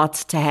claimed not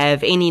to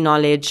have any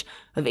knowledge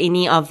of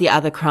any of the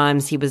other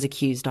crimes he was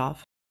accused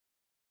of.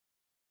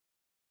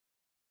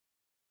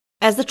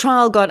 As the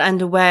trial got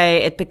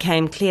underway, it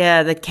became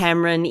clear that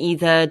Cameron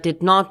either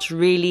did not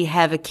really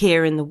have a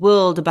care in the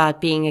world about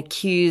being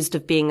accused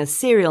of being a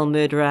serial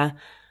murderer,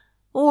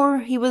 or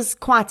he was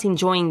quite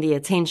enjoying the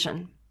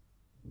attention.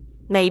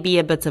 Maybe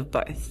a bit of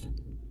both.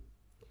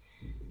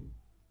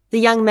 The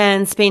young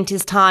man spent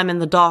his time in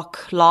the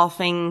dock,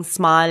 laughing,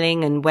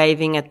 smiling, and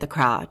waving at the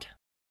crowd.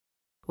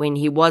 When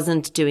he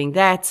wasn't doing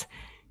that,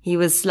 he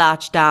was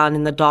slouched down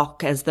in the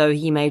dock as though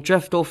he may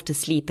drift off to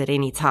sleep at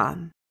any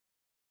time.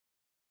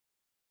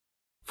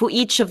 For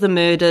each of the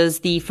murders,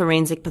 the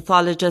forensic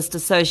pathologist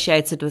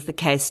associated with the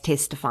case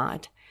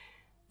testified.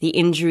 The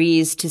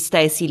injuries to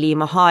Stacey Lee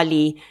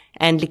Mohali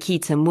and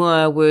Lakita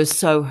Moore were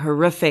so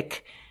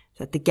horrific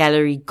that the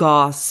gallery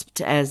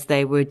gasped as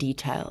they were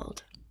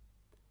detailed.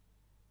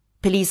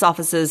 Police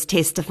officers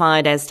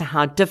testified as to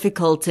how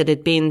difficult it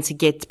had been to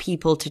get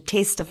people to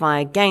testify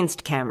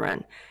against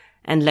Cameron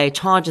and lay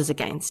charges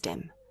against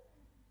him.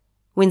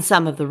 When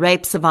some of the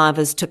rape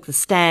survivors took the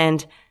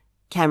stand,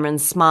 Cameron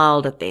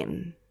smiled at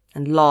them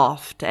and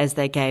laughed as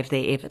they gave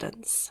their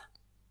evidence.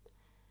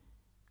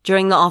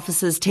 During the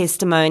officers'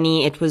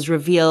 testimony, it was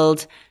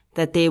revealed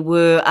that there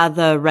were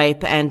other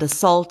rape and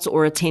assault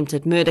or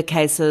attempted murder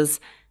cases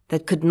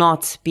that could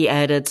not be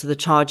added to the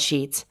charge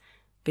sheet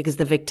because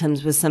the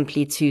victims were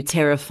simply too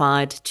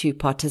terrified to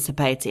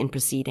participate in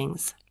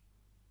proceedings.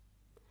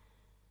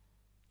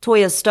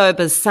 Toya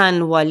Stober's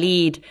son,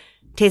 Waleed,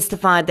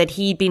 testified that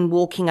he'd been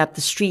walking up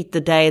the street the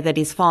day that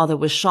his father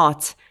was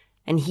shot,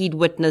 and he'd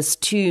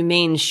witnessed 2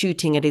 men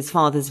shooting at his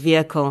father's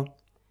vehicle.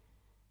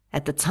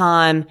 At the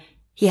time,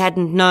 he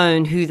hadn't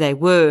known who they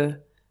were,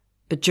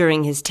 but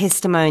during his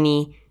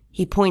testimony,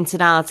 he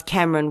pointed out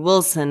Cameron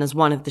Wilson as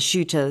one of the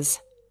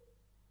shooters.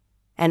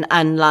 An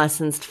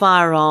unlicensed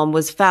firearm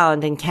was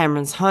found in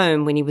Cameron's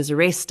home when he was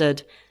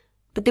arrested,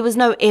 but there was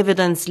no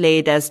evidence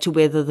laid as to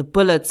whether the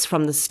bullets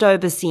from the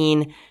Stober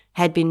scene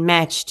had been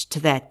matched to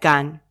that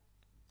gun.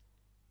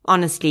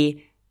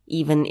 Honestly,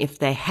 even if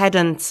they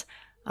hadn't,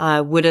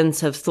 I wouldn't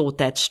have thought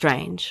that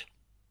strange.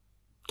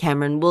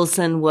 Cameron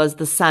Wilson was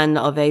the son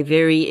of a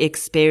very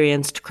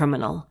experienced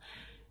criminal.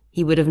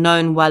 He would have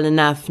known well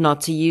enough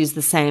not to use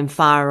the same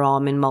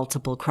firearm in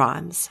multiple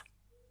crimes.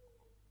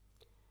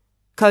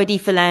 Cody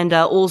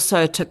Philander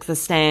also took the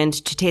stand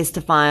to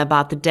testify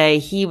about the day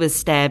he was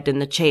stabbed in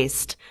the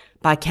chest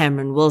by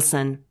Cameron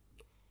Wilson.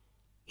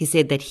 He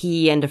said that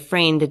he and a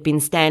friend had been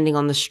standing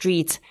on the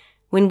street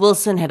when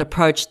Wilson had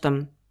approached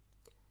them.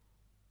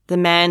 The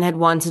man had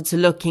wanted to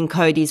look in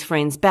Cody's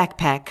friend's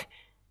backpack,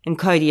 and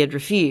Cody had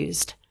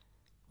refused.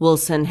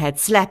 Wilson had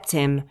slapped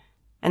him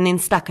and then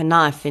stuck a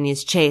knife in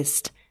his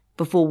chest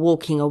before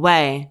walking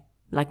away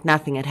like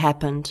nothing had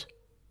happened.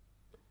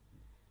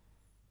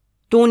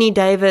 Dawnie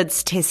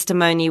David's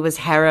testimony was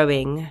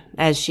harrowing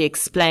as she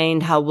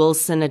explained how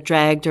Wilson had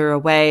dragged her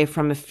away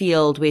from a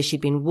field where she'd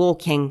been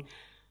walking,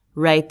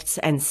 raped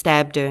and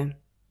stabbed her.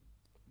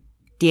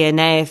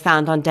 DNA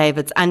found on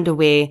David's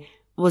underwear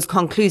was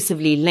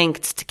conclusively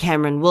linked to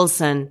Cameron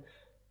Wilson,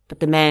 but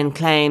the man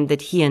claimed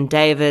that he and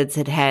David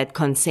had had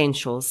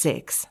consensual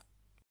sex.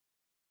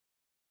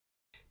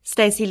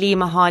 Stacey Lee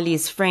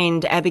Mohali's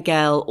friend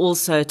Abigail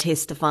also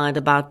testified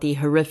about the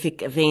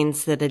horrific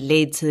events that had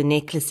led to the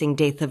necklacing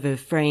death of her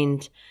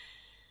friend.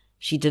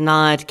 She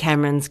denied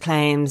Cameron's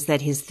claims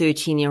that his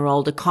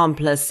 13-year-old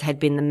accomplice had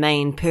been the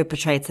main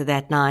perpetrator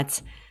that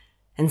night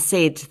and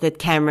said that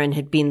Cameron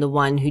had been the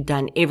one who'd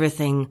done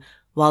everything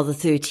while the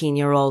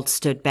 13-year-old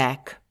stood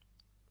back.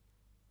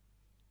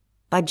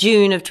 By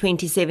June of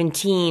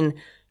 2017,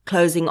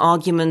 closing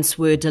arguments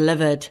were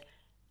delivered,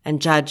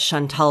 and Judge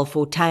Chantal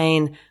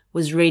Fortuyn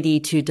was ready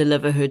to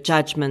deliver her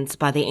judgment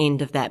by the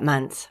end of that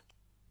month.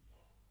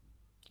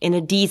 In a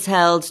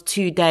detailed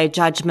 2-day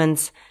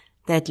judgment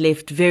that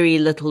left very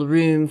little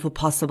room for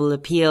possible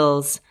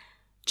appeals,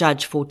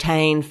 Judge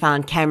Fortain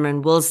found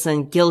Cameron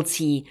Wilson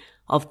guilty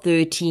of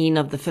 13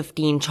 of the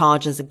 15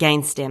 charges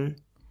against him.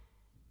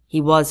 He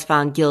was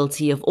found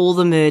guilty of all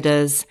the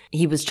murders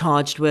he was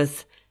charged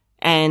with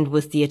and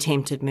with the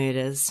attempted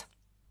murders.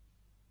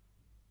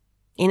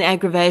 In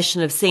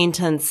aggravation of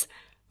sentence,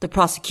 the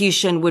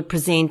prosecution would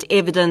present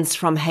evidence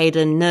from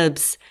Hayden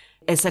Nibbs,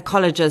 a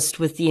psychologist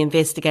with the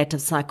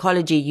investigative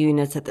psychology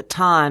unit at the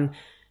time,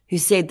 who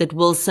said that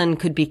Wilson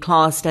could be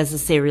classed as a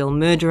serial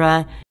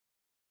murderer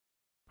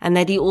and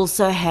that he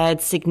also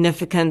had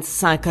significant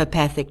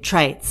psychopathic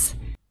traits,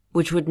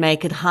 which would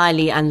make it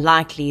highly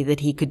unlikely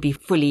that he could be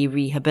fully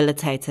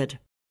rehabilitated.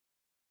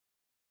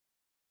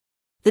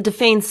 The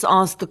defense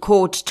asked the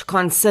court to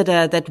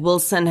consider that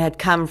Wilson had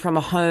come from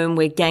a home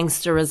where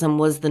gangsterism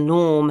was the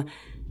norm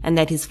and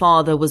that his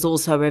father was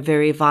also a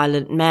very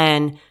violent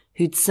man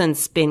who'd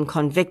since been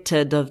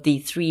convicted of the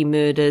 3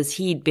 murders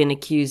he'd been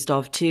accused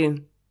of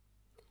too.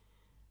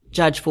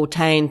 Judge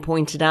Fortain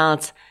pointed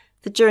out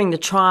that during the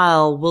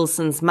trial,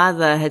 Wilson's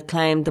mother had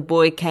claimed the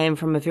boy came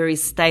from a very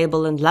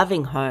stable and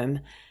loving home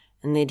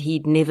and that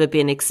he'd never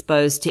been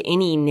exposed to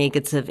any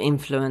negative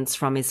influence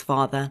from his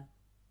father.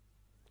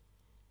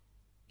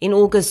 In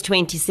August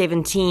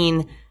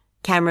 2017,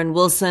 Cameron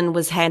Wilson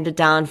was handed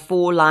down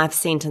 4 life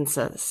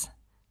sentences,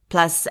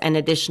 plus an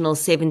additional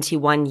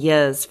 71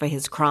 years for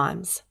his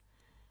crimes.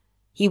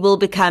 He will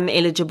become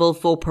eligible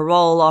for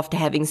parole after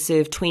having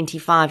served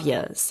 25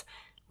 years,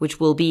 which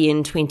will be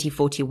in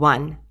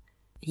 2041.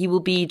 He will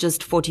be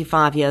just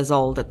 45 years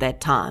old at that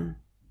time.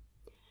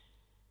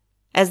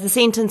 As the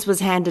sentence was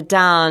handed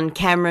down,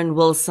 Cameron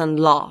Wilson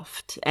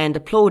laughed and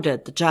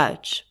applauded the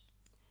judge.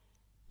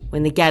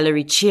 When the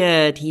gallery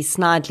cheered, he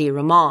snidely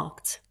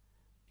remarked,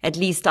 "At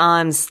least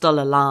I'm still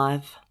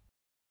alive."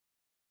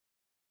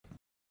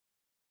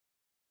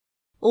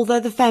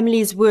 Although the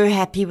families were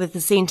happy with the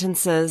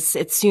sentences,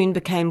 it soon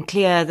became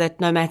clear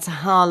that no matter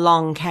how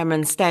long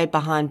Cameron stayed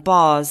behind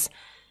bars,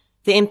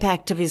 the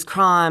impact of his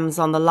crimes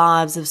on the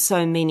lives of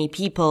so many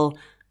people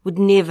would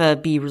never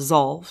be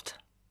resolved.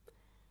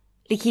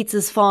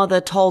 Likita's father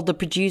told the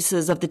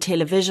producers of the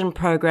television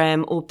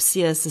program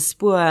Opsie se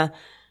Spoor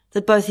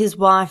that both his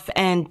wife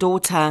and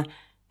daughter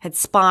had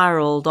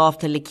spiraled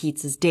after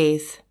Likita's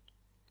death.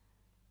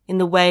 In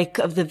the wake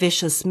of the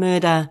vicious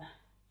murder,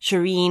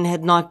 Shireen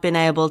had not been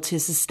able to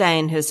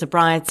sustain her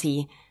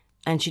sobriety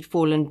and she'd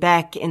fallen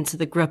back into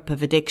the grip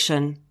of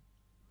addiction.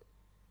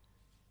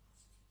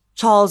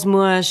 Charles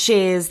Moore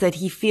shares that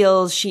he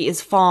feels she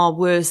is far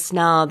worse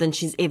now than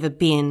she's ever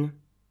been,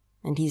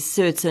 and he's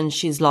certain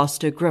she's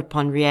lost her grip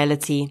on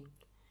reality.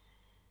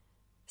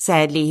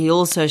 Sadly, he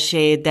also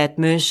shared that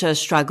Mersha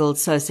struggled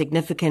so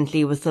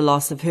significantly with the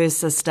loss of her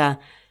sister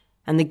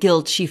and the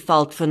guilt she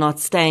felt for not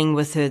staying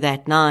with her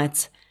that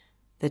night,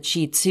 that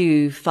she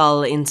too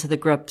fell into the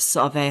grips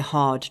of a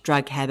hard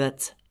drug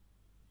habit.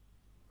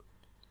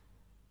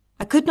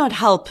 I could not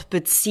help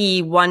but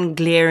see one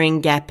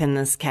glaring gap in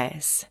this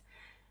case,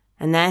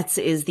 and that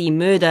is the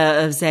murder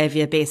of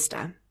Xavier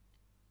Bester.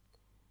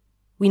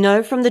 We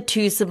know from the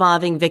 2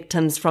 surviving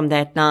victims from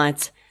that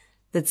night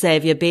that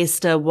Xavier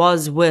Bester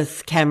was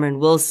with Cameron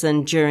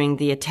Wilson during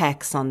the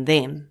attacks on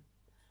them.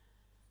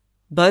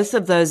 Both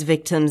of those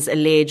victims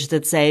allege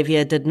that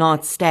Xavier did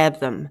not stab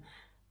them,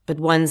 but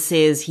one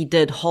says he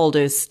did hold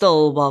her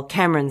still while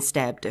Cameron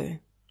stabbed her.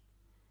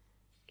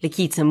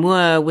 Likita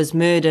Moore was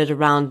murdered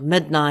around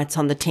midnight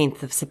on the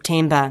 10th of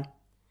September.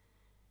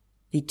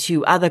 The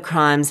 2 other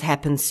crimes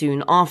happened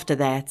soon after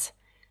that,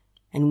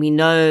 and we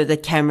know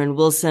that Cameron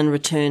Wilson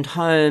returned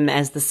home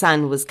as the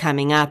sun was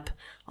coming up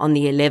on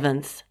the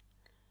 11th.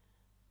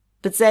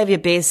 But Xavier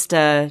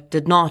Bester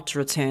did not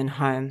return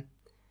home,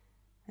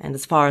 and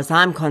as far as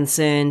I'm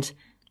concerned,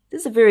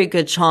 there's a very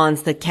good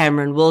chance that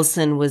Cameron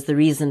Wilson was the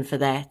reason for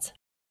that.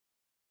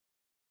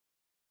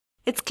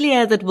 It's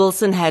clear that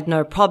Wilson had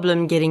no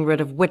problem getting rid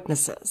of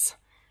witnesses,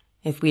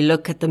 if we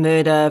look at the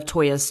murder of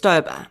Toya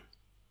Stober.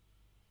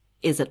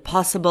 Is it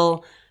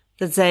possible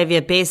that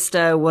Xavier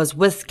Bester was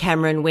with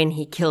Cameron when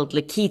he killed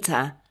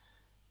Likita,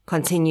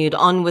 continued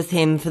on with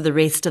him for the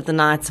rest of the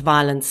night's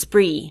violent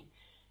spree,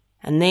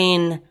 and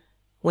then,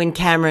 when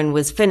Cameron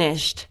was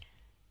finished,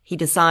 he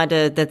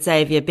decided that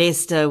Xavier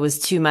Bester was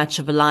too much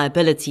of a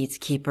liability to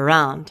keep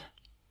around?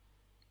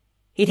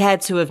 He'd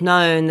had to have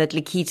known that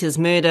Likita's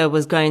murder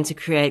was going to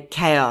create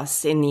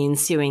chaos in the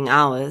ensuing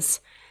hours,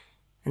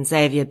 and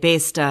Xavier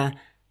Bester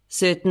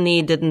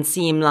certainly didn't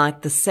seem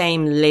like the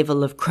same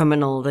level of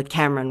criminal that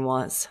Cameron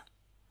was.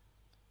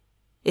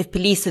 If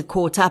police had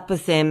caught up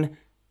with him,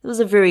 there was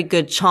a very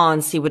good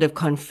chance he would have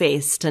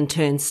confessed and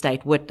turned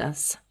state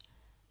witness.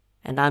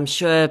 And I'm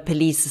sure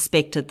police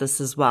suspected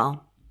this as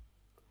well.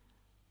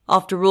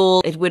 After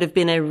all, it would have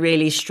been a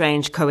really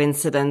strange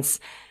coincidence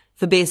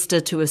for Bester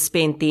to have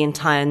spent the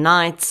entire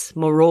night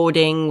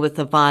marauding with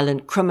a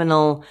violent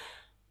criminal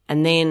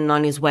and then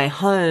on his way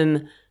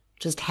home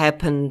just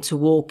happened to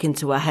walk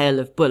into a hail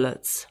of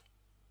bullets.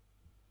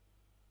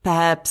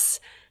 Perhaps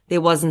there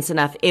wasn't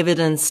enough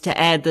evidence to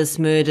add this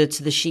murder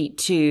to the sheet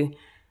too,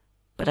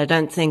 but I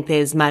don't think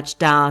there's much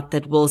doubt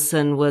that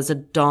Wilson was a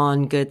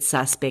darn good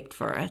suspect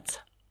for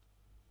it.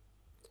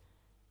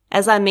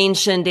 As I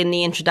mentioned in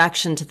the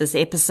introduction to this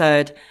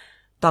episode,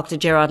 Dr.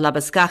 Gerard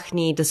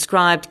Labuschagne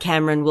described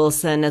Cameron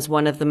Wilson as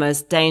one of the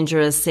most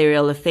dangerous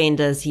serial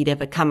offenders he'd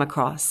ever come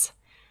across.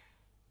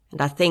 And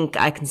I think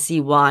I can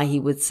see why he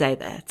would say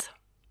that.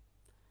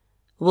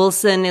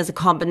 Wilson is a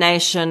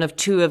combination of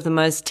two of the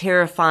most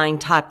terrifying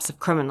types of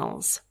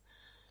criminals.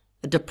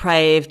 A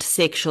depraved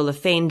sexual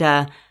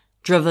offender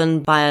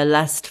driven by a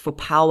lust for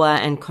power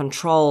and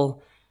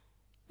control,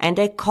 and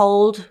a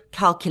cold,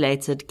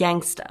 calculated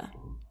gangster,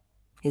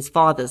 his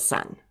father's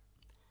son.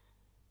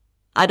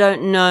 I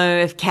don't know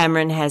if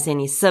Cameron has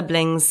any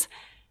siblings,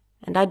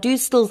 and I do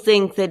still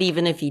think that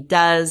even if he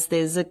does,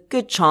 there's a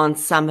good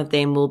chance some of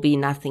them will be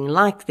nothing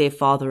like their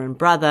father and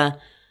brother.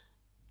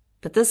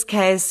 But this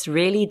case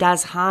really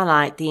does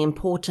highlight the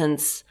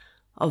importance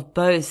of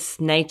both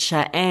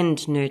nature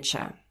and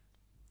nurture.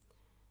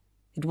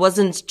 It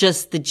wasn't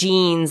just the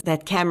genes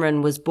that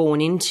Cameron was born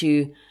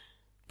into,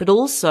 but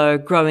also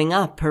growing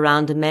up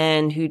around a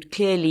man who'd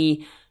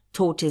clearly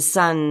taught his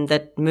son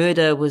that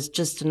murder was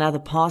just another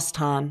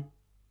pastime.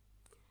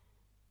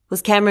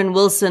 Was Cameron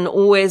Wilson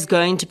always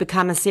going to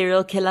become a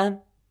serial killer?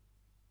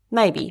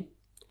 Maybe.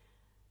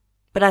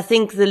 But I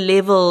think the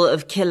level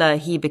of killer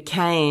he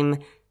became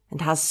and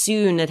how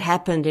soon it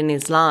happened in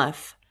his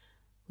life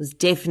was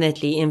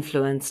definitely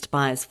influenced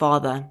by his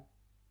father.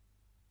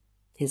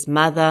 His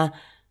mother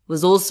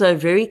was also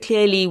very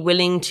clearly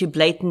willing to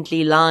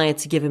blatantly lie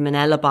to give him an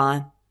alibi.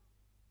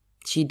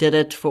 She did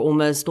it for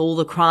almost all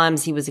the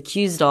crimes he was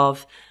accused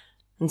of,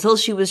 until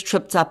she was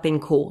tripped up in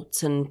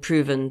court and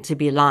proven to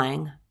be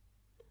lying.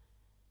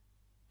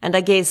 And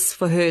I guess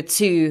for her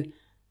too,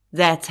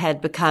 that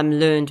had become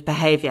learned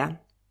behavior.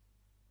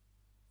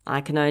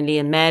 I can only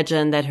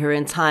imagine that her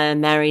entire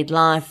married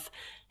life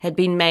had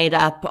been made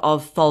up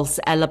of false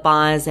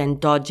alibis and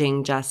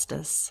dodging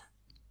justice.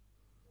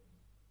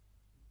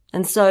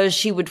 And so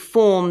she would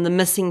form the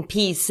missing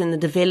piece in the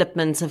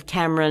development of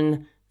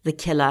Cameron, the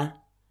killer,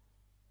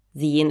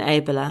 the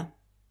enabler.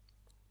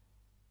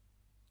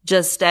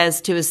 Just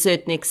as to a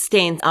certain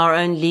extent our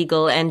own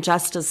legal and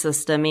justice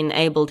system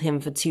enabled him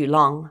for too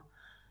long.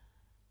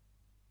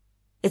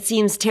 It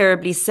seems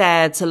terribly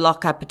sad to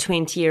lock up a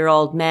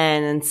 20-year-old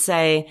man and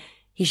say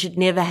he should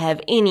never have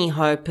any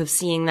hope of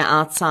seeing the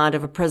outside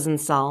of a prison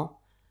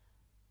cell.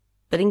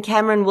 But in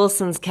Cameron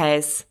Wilson's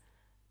case,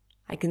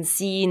 I can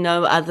see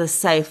no other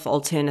safe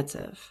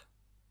alternative.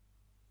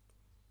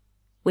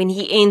 When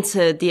he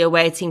entered the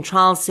awaiting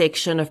trial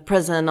section of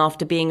prison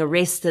after being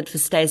arrested for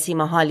Stacey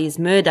Mohali's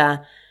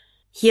murder,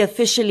 he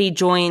officially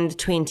joined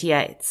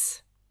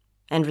 28s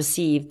and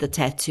received the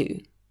tattoo.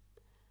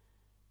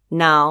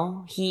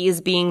 Now he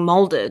is being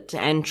molded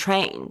and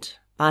trained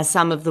by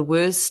some of the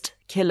worst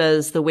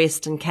killers the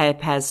Western Cape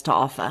has to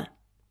offer.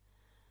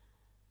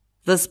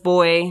 This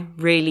boy,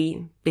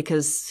 really,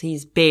 because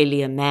he's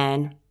barely a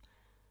man,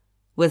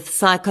 with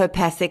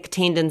psychopathic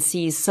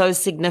tendencies so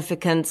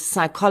significant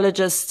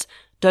psychologists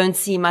don't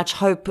see much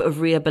hope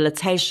of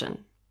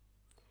rehabilitation,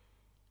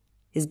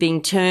 is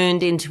being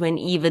turned into an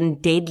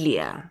even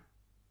deadlier,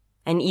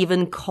 an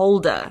even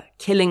colder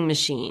killing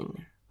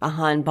machine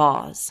behind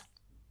bars.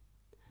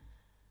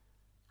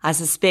 I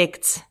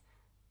suspect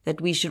that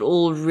we should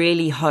all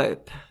really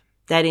hope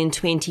that in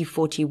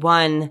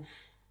 2041,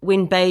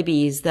 when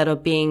babies that are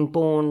being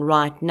born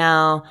right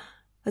now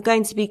are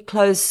going to be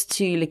close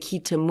to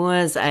Lakita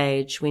Moore's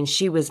age when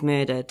she was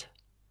murdered,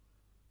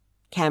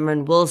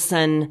 Cameron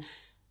Wilson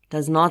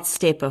does not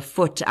step a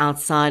foot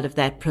outside of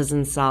that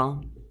prison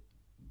cell.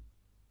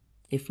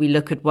 If we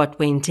look at what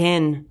went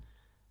in,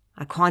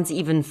 I can't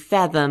even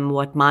fathom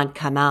what might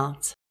come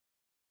out.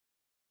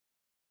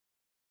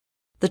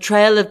 The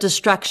trail of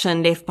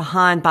destruction left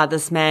behind by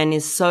this man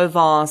is so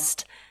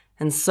vast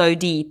and so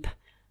deep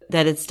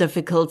that it's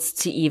difficult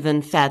to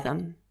even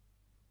fathom.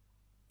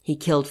 He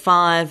killed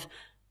 5,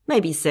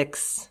 maybe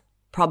 6,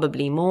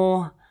 probably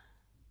more,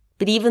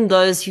 but even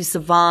those who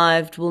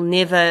survived will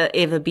never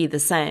ever be the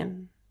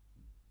same.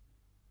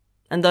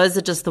 And those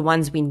are just the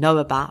ones we know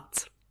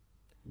about.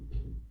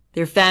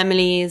 Their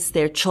families,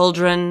 their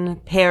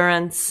children,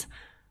 parents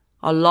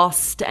are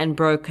lost and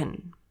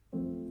broken.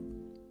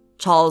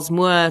 Charles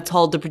Moore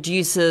told the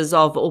producers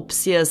of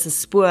Opsier se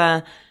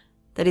Spoor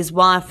that his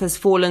wife has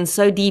fallen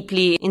so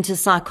deeply into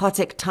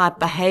psychotic-type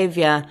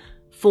behavior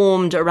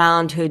formed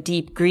around her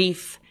deep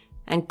grief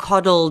and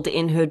coddled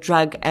in her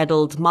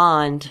drug-addled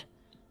mind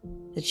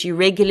that she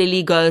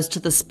regularly goes to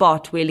the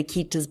spot where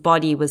Lakita's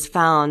body was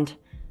found,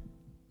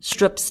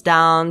 strips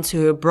down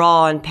to her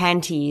bra and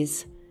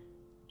panties,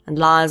 and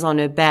lies on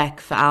her back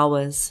for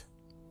hours.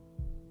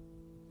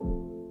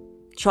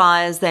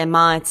 Try as they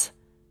might,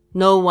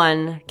 no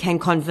one can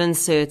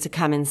convince her to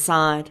come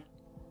inside.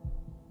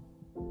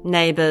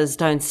 Neighbors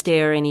don't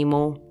stare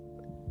anymore.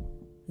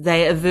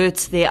 They avert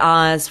their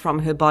eyes from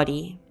her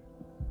body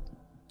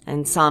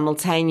and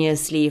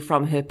simultaneously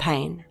from her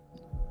pain.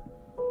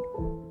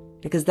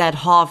 because that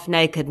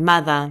half-naked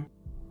mother,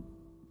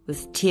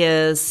 with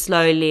tears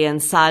slowly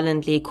and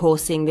silently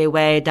coursing their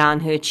way down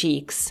her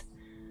cheeks,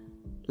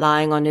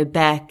 lying on her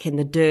back in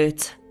the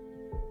dirt,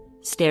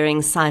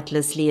 staring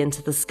sightlessly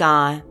into the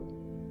sky,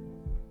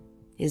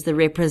 is the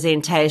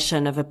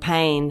representation of a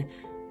pain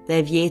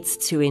they've yet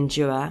to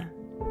endure,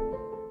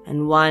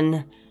 and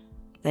one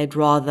they'd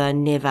rather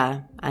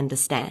never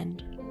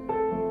understand.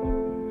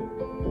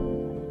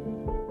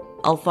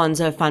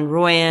 Alfonso van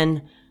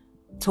Rooyen,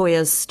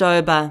 Toya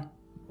Stober,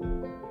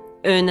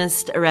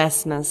 Ernest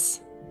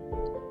Erasmus,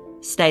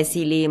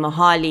 Stacey Lee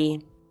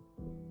Mahali,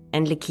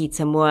 and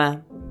Lakita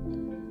Moore.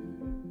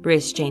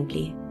 Rest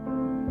gently.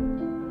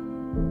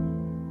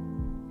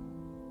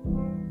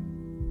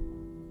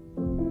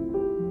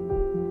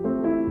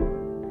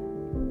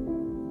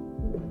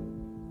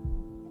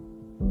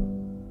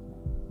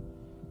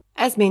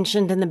 As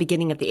mentioned in the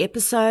beginning of the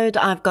episode,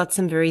 I've got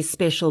some very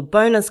special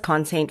bonus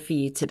content for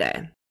you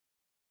today,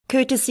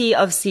 courtesy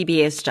of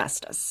CBS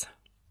Justice.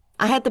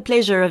 I had the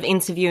pleasure of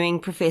interviewing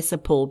Professor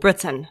Paul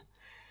Britton.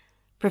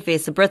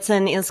 Professor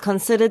Britton is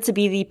considered to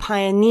be the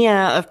pioneer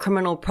of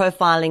criminal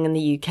profiling in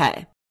the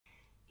UK.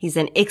 He's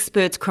an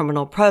expert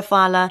criminal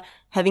profiler,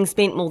 having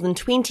spent more than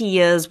 20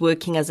 years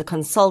working as a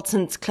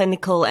consultant,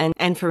 clinical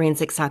and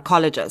forensic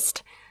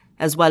psychologist,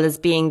 as well as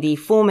being the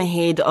former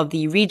head of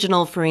the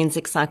Regional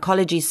Forensic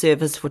Psychology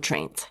Service for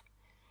Trent.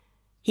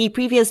 He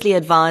previously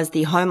advised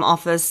the Home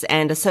Office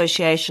and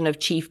Association of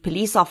Chief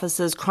Police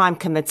Officers Crime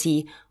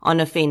Committee on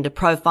offender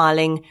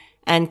profiling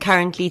and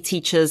currently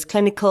teaches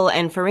clinical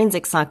and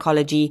forensic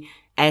psychology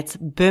at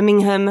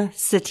Birmingham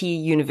City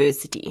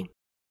University.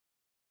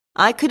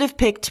 I could have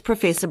picked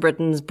Professor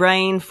Britton's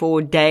brain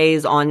for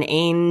days on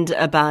end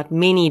about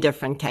many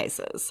different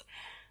cases,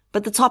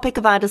 but the topic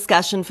of our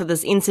discussion for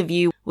this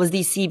interview was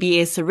the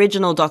CBS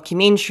original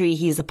documentary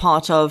he's a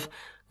part of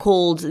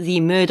called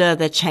The Murder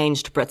That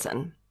Changed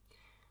Britain.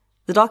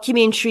 The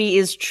documentary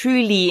is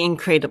truly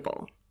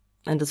incredible,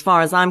 and as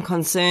far as I'm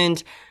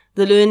concerned,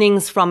 the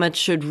learnings from it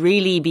should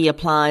really be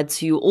applied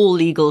to all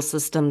legal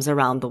systems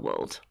around the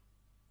world.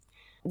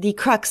 The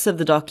crux of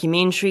the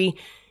documentary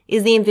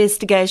is the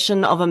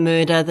investigation of a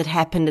murder that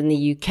happened in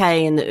the UK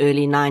in the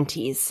early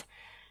 90s.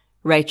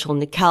 Rachel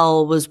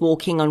Nickel was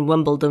walking on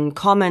Wimbledon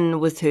Common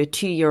with her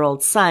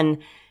 2-year-old son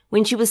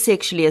when she was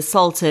sexually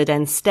assaulted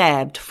and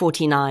stabbed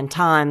 49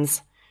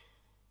 times.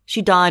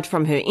 She died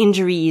from her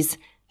injuries,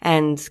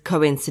 and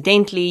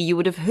coincidentally, you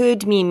would have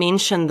heard me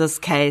mention this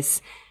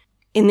case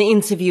in the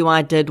interview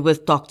I did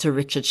with Dr.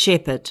 Richard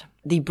Shepherd,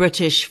 the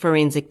British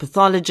forensic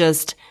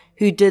pathologist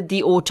who did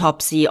the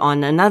autopsy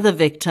on another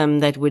victim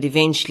that would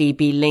eventually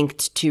be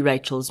linked to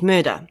Rachel's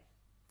murder.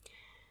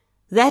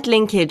 That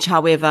linkage,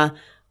 however,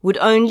 would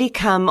only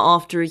come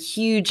after a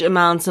huge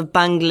amount of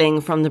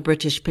bungling from the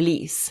British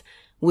police,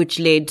 which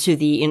led to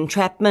the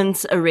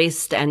entrapment,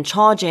 arrest and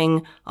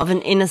charging of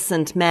an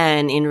innocent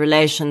man in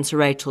relation to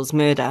Rachel's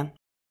murder.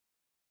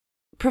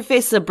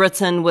 Professor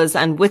Britton was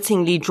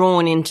unwittingly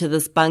drawn into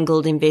this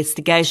bungled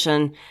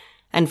investigation,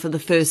 and for the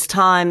first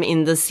time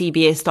in the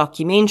CBS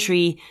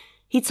documentary,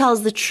 he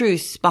tells the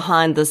truth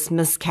behind this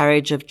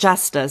miscarriage of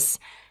justice,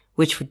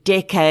 which for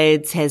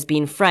decades has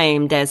been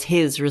framed as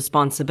his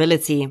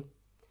responsibility.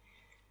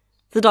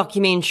 The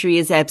documentary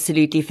is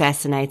absolutely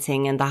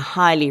fascinating and I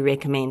highly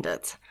recommend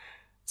it.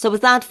 So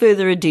without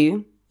further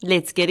ado,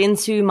 let's get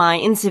into my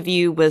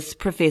interview with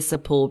Professor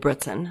Paul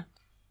Britton.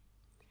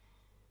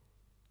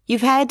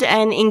 You've had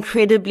an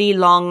incredibly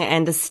long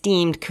and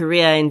esteemed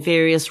career in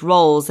various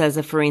roles as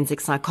a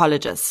forensic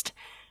psychologist,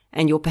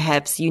 and you're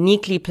perhaps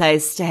uniquely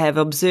placed to have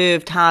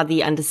observed how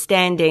the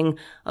understanding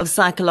of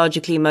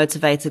psychologically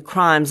motivated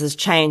crimes has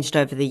changed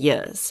over the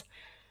years.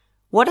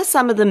 What are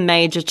some of the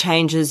major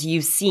changes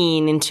you've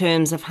seen in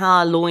terms of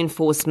how law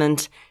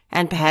enforcement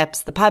and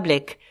perhaps the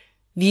public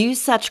view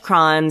such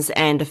crimes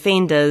and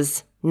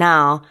offenders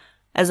now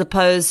as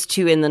opposed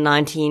to in the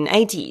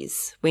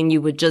 1980s when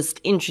you were just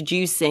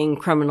introducing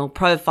criminal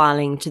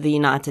profiling to the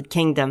United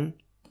Kingdom?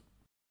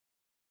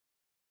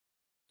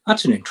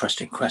 That's an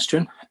interesting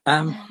question.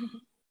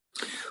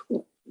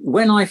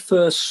 When I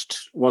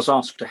first was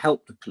asked to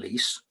help the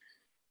police,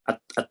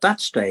 at that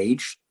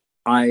stage,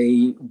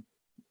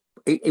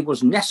 it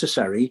was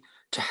necessary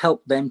to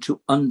help them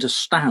to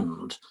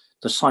understand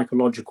the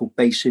psychological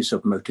basis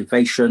of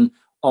motivation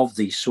of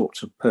these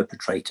sorts of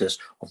perpetrators,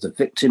 of the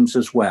victims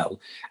as well.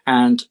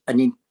 And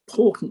an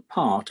important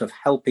part of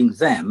helping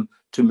them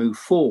to move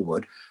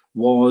forward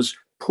was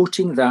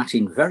putting that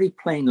in very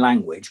plain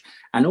language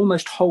and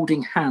almost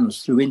holding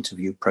hands through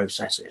interview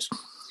processes.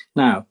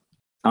 Now,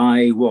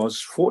 I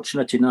was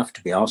fortunate enough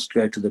to be asked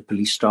to go to the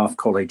Police Staff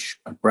College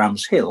at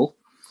Bramshill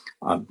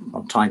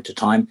from time to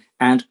time,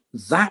 and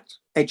that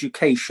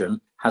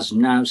education has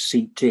now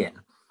seeped in.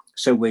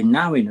 So we're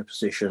now in a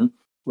position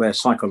where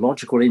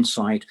psychological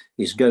insight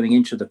is going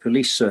into the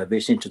police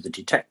service, into the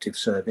detective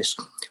service,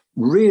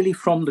 really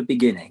from the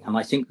beginning. And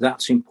I think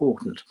that's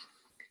important.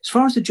 As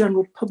far as the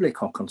general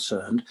public are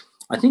concerned,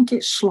 I think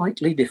it's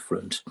slightly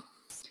different.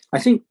 I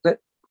think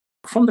that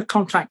from the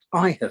contact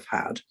I have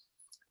had,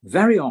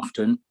 very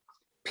often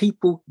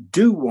people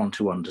do want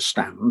to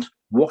understand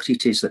what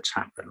it is that's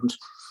happened.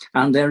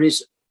 And there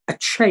is a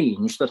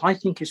change that I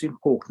think is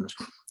important.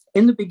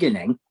 In the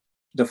beginning,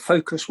 the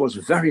focus was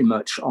very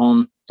much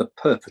on the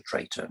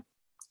perpetrator,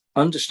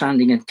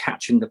 understanding and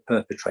catching the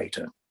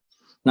perpetrator.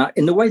 Now,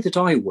 in the way that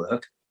I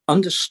work,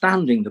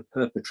 understanding the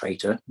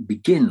perpetrator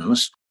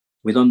begins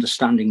with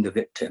understanding the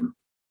victim,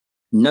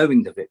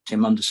 knowing the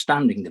victim,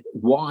 understanding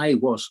why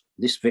was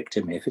this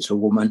victim, if it's a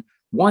woman,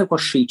 why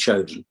was she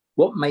chosen?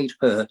 What made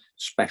her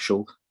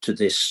special to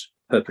this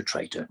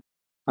perpetrator?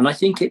 And I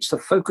think it's the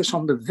focus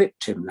on the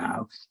victim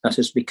now that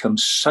has become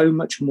so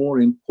much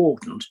more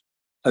important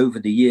over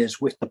the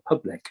years with the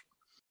public.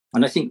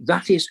 And I think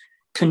that is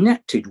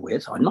connected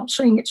with, I'm not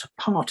saying it's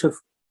a part of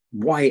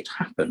why it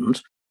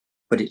happened,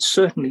 but it's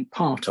certainly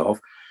part of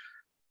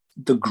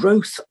the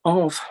growth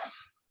of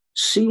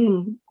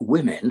seeing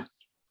women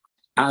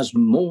as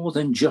more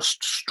than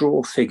just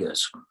straw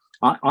figures.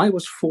 I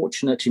was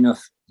fortunate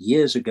enough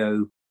years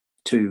ago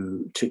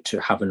to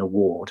have an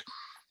award.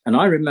 And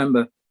I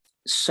remember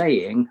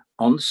saying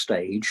on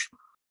stage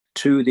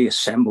to the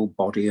assembled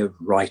body of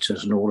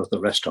writers and all of the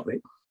rest of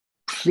it,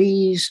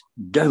 please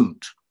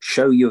don't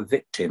show your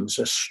victims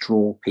as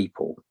straw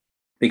people,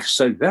 because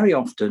so very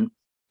often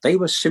they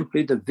were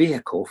simply the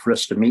vehicle for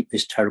us to meet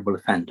this terrible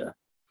offender.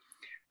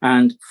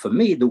 And for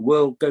me, the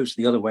world goes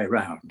the other way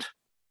around.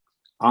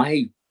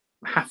 I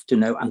have to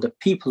know, and the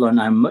people are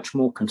now much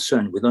more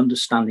concerned with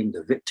understanding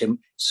the victim.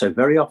 So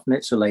very often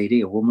it's a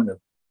lady, a woman of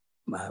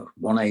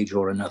one age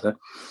or another.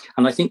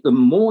 And I think the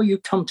more you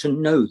come to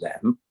know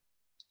them,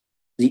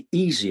 the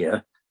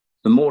easier,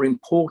 the more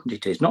important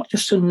it is, not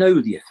just to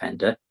know the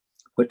offender,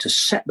 but to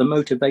set the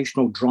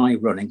motivational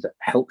drive running that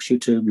helps you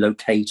to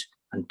locate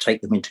and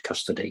take them into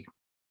custody.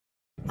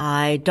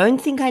 I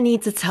don't think I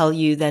need to tell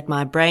you that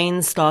my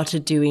brain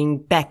started doing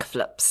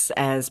backflips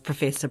as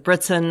Professor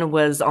Britton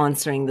was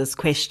answering this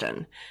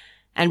question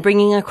and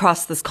bringing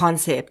across this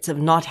concept of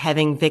not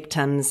having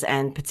victims,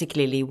 and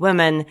particularly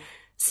women,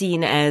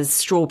 seen as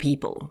straw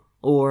people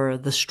or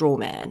the straw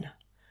man.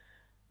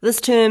 This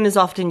term is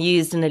often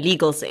used in a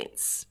legal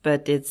sense,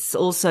 but it's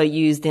also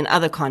used in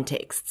other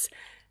contexts,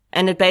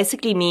 and it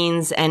basically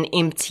means an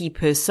empty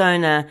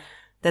persona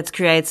that's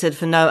created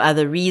for no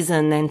other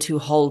reason than to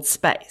hold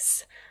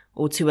space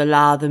or to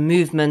allow the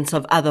movement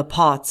of other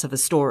parts of a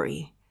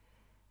story.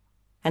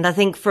 And I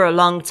think for a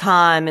long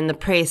time in the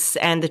press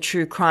and the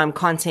true crime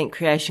content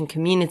creation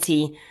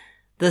community,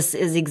 this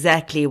is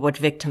exactly what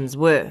victims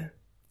were.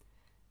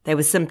 They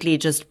were simply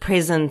just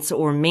present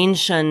or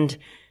mentioned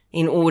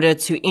in order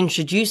to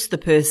introduce the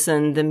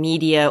person the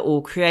media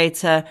or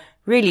creator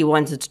really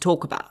wanted to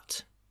talk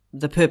about,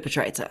 the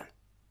perpetrator.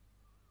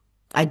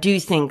 I do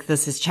think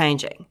this is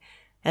changing.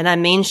 And I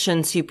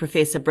mentioned to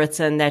Professor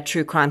Britton that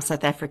True Crime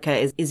South Africa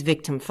is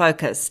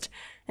victim-focused,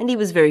 and he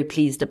was very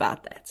pleased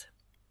about that.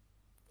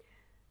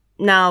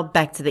 Now,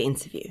 back to the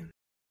interview.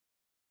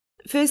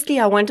 Firstly,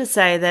 I want to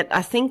say that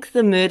I think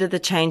The Murder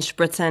That Changed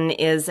Britain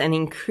is an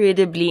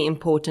incredibly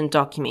important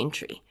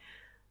documentary,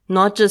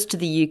 not just to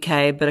the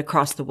UK, but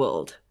across the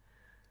world.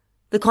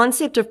 The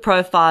concept of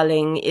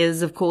profiling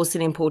is, of course,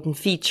 an important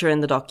feature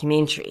in the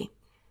documentary.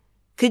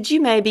 Could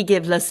you maybe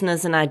give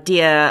listeners an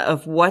idea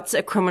of what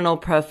a criminal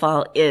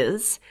profile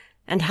is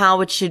and how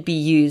it should be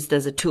used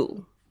as a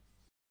tool?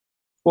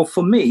 Well,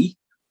 for me,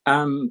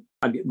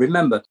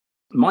 remember,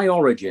 my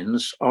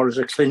origins are as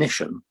a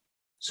clinician.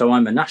 So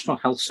I'm a National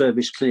Health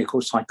Service clinical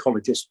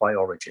psychologist by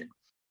origin.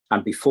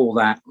 And before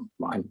that,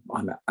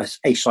 I'm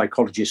a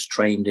psychologist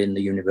trained in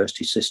the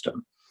university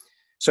system.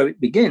 So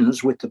it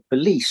begins with the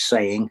police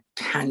saying,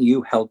 can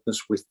you help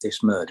us with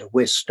this murder?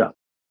 We're stuck.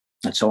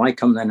 And so I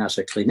come then as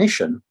a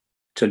clinician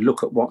to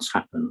look at what's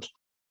happened.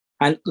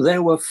 And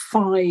there were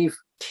 5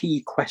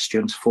 key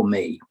questions for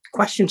me.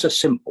 Questions are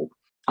simple,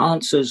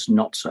 answers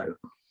not so.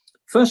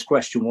 First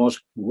question was,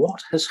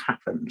 what has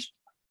happened?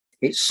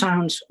 It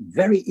sounds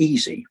very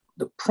easy.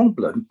 The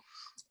problem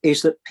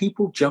is that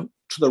people jump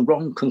to the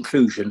wrong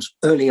conclusions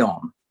early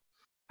on.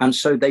 And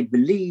so they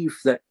believe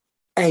that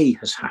A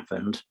has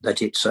happened,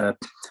 that it's a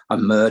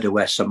murder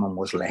where someone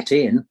was let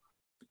in,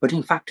 but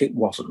in fact it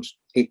wasn't.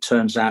 It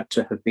turns out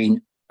to have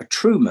been a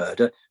true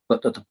murder,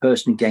 but that the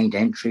person gained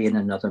entry in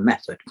another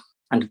method.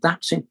 And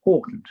that's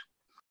important.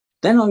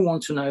 Then I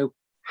want to know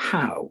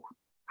how.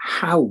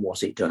 How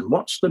was it done?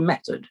 What's the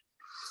method?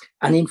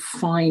 And in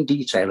fine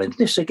detail, and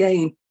this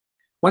again,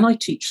 when I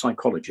teach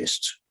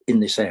psychologists in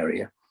this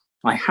area,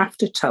 I have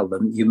to tell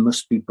them you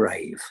must be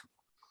brave,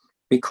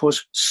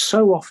 because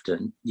so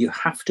often you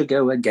have to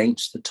go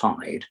against the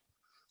tide.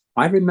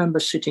 I remember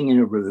sitting in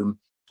a room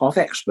of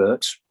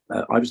experts.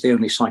 I was the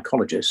only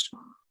psychologist.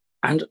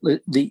 And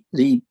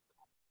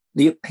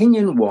the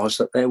opinion was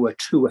that there were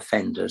 2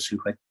 offenders who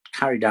had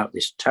carried out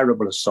this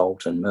terrible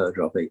assault and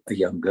murder of a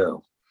young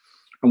girl.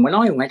 And when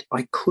I went,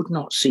 I could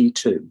not see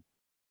 2.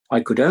 I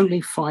could only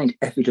find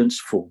evidence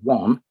for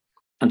 1,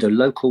 and a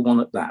local one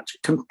at that,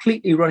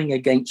 completely running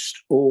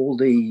against all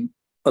the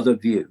other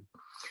view.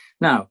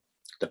 Now,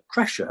 the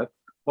pressure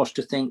was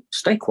to think,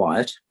 stay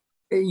quiet,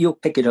 you'll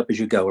pick it up as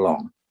you go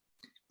along.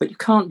 But you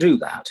can't do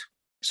that.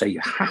 So you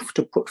have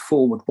to put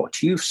forward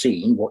what you've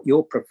seen, what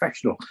your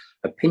professional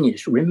opinion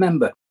is.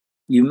 Remember,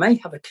 you may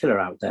have a killer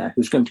out there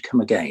who's going to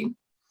come again.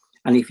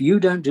 And if you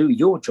don't do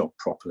your job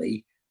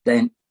properly,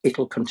 then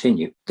it'll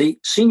continue. The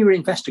senior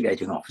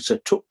investigating officer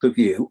took the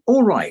view,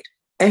 all right,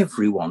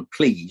 everyone,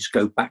 please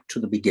go back to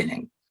the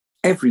beginning.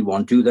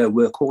 Everyone do their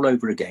work all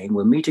over again.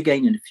 We'll meet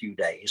again in a few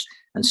days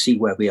and see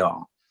where we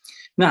are.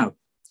 Now,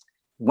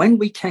 when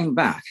we came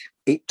back,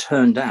 it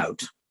turned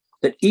out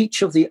that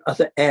each of the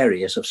other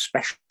areas of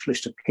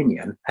specialist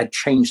opinion had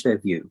changed their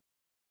view.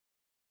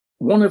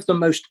 One of the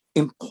most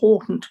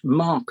important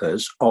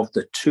markers of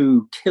the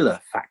two killer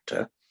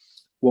factor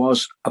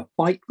was a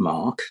bite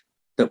mark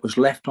that was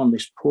left on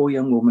this poor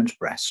young woman's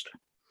breast.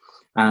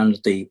 And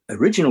the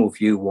original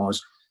view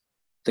was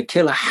the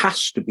killer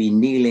has to be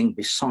kneeling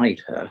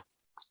beside her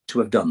to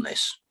have done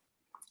this.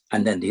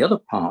 And then the other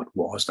part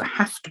was there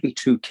have to be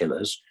two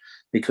killers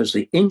because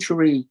the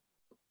injury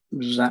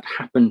that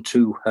happened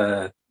to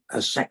her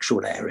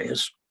sexual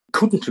areas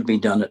couldn't have been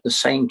done at the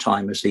same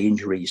time as the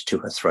injuries to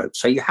her throat.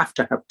 So you have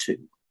to have two.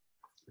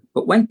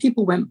 But when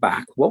people went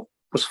back, what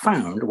was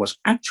found was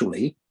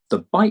actually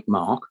the bite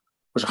mark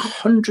was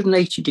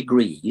 180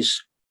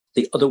 degrees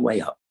the other way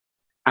up,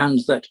 and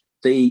that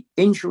the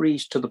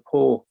injuries to the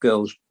poor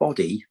girl's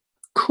body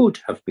could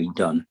have been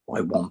done by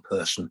one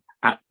person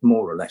at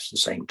more or less the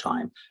same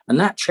time. And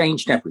that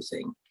changed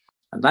everything.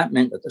 And that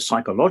meant that the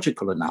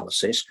psychological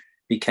analysis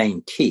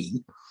became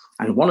key.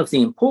 And one of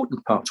the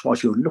important parts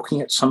was you're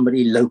looking at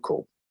somebody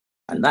local.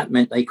 And that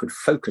meant they could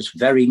focus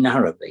very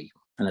narrowly.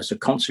 And as a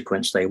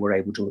consequence, they were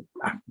able to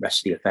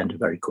arrest the offender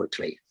very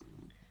quickly.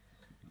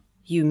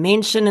 You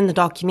mention in the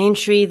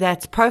documentary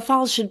that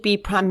profiles should be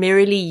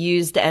primarily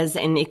used as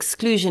an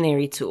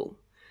exclusionary tool.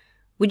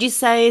 Would you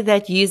say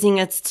that using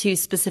it to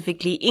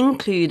specifically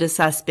include a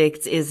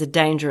suspect is a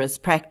dangerous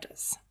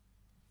practice?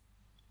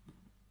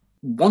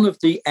 One of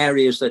the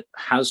areas that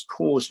has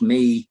caused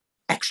me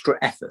extra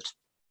effort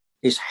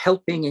is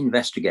helping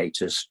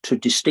investigators to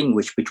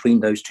distinguish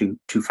between those two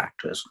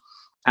factors.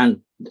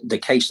 And the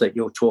case that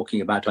you're talking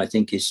about, I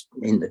think, is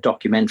in the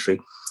documentary,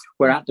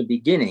 where at the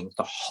beginning,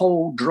 the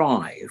whole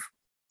drive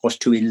was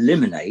to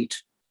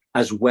eliminate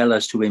as well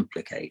as to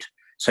implicate.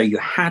 So you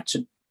had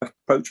to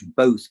approach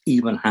both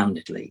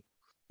even-handedly.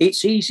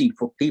 It's easy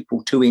for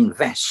people to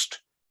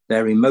invest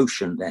their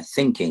emotion, their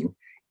thinking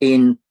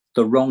in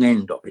the wrong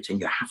end of it,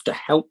 and you have to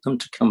help them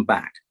to come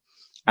back.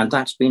 And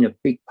that's been a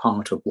big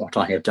part of what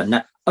I have done.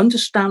 Now,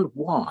 understand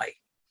why.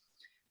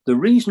 The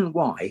reason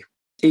why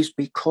is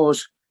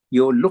because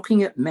you're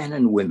looking at men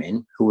and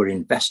women who are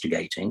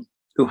investigating,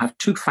 who have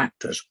two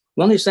factors.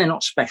 One is they're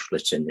not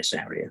specialists in this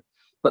area,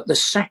 but the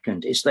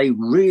second is they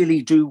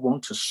really do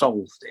want to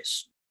solve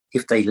this.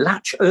 If they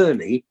latch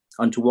early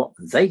onto what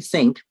they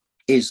think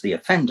is the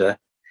offender,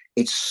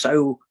 it's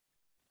so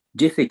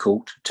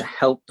difficult to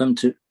help them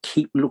to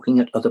keep looking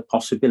at other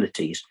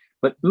possibilities,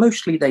 but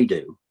mostly they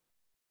do.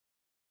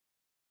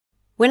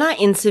 When I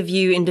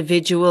interview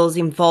individuals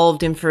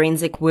involved in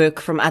forensic work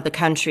from other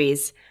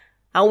countries,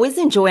 I always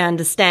enjoy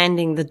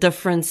understanding the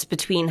difference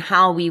between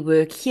how we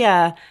work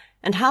here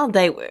and how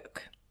they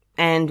work,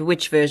 and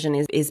which version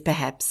is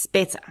perhaps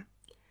better.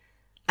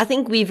 I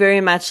think we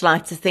very much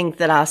like to think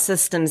that our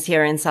systems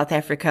here in South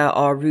Africa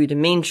are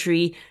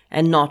rudimentary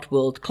and not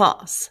world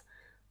class,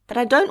 but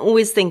I don't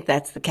always think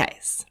that's the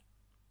case.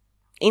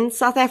 In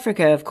South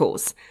Africa, of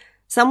course,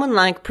 someone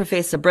like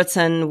Professor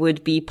Britton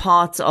would be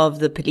part of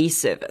the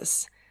police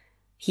service.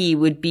 He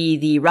would be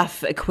the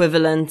rough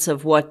equivalent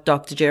of what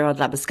Dr. Gerard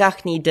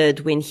Labuschagne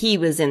did when he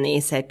was in the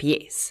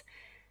SAPS.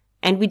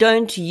 And we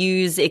don't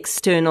use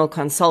external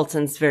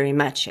consultants very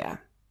much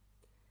here.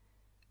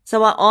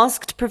 So I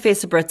asked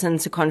Professor Britton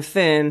to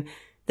confirm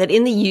that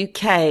in the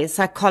UK,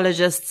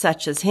 psychologists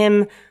such as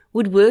him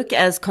would work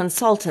as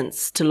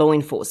consultants to law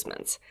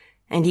enforcement,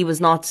 and he was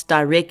not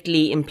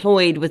directly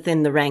employed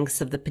within the ranks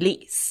of the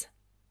police.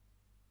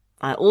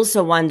 I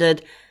also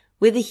wondered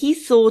whether he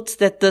thought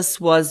that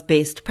this was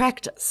best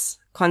practice,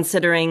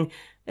 considering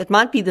it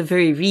might be the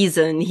very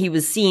reason he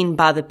was seen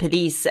by the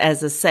police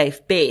as a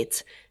safe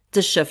bet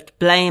to shift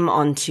blame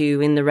onto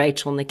in the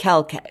Rachel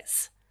Nickel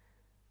case.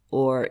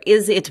 Or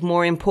is it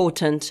more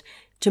important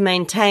to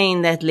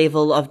maintain that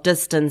level of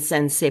distance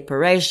and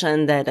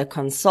separation that a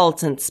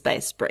consultant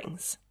space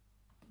brings?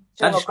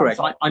 That's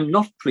correct. I'm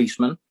not a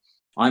policeman.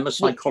 I'm a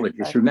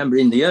psychologist. Remember,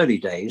 in the early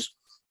days,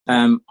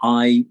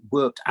 I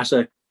worked as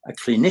a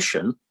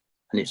clinician,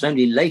 and it's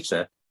only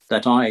later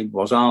that I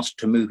was asked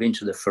to move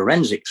into the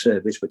forensic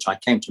service, which I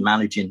came to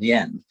manage in the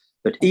end.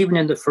 But even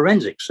in the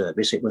forensic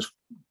service, it was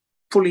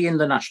fully in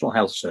the National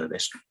Health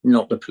Service,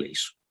 not the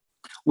police.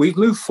 We've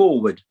moved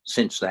forward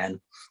since then.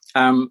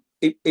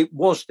 It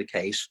was the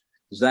case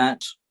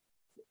that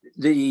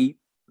the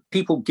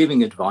people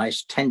giving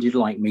advice tended,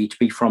 like me, to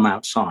be from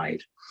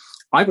outside.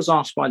 I was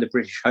asked by the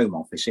British Home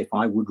Office if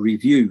I would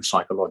review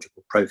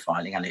psychological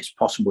profiling and its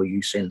possible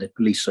use in the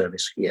police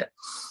service here.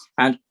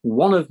 And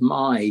one of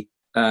my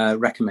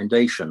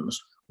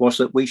recommendations was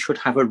that we should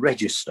have a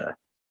register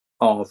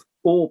of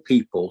all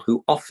people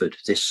who offered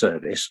this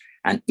service,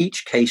 and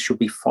each case should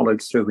be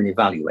followed through and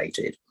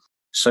evaluated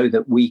so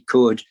that we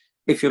could,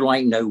 if you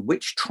like, know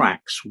which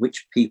tracks,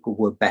 which people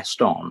were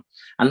best on.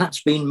 And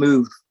that's been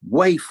moved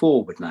way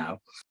forward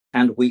now.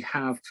 And we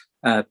have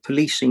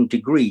policing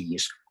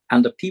degrees,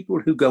 and the people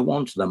who go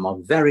on to them are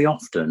very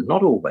often,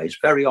 not always,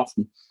 very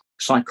often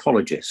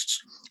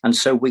psychologists. And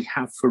so we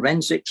have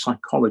forensic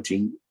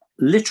psychology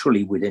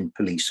literally within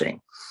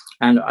policing.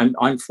 And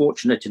I'm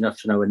fortunate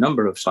enough to know a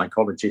number of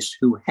psychologists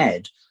who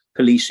head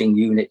policing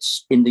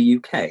units in the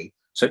UK.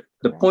 So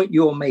the point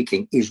you're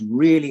making is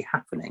really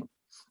happening.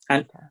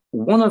 And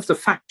one of the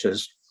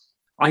factors,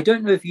 I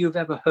don't know if you've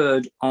ever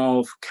heard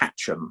of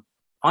Catchem.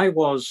 I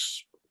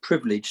was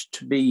privileged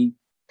to be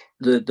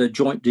the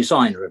joint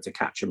designer of the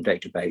Catchem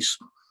database.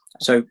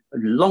 So a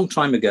long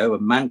time ago, a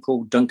man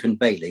called Duncan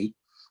Bailey,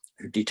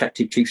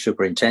 Detective Chief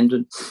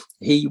Superintendent,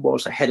 he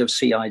was the head of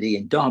CID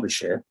in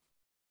Derbyshire.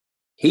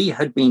 He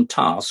had been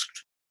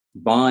tasked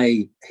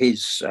by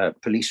his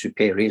police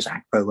superiors,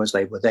 ACPO as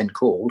they were then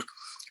called,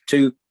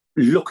 to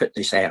look at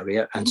this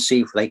area and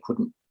see if they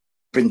couldn't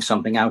bring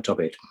something out of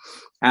it.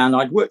 And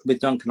I'd worked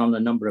with Duncan on a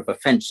number of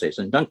offences,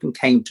 and Duncan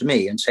came to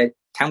me and said,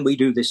 can we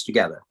do this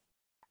together?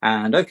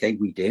 And okay,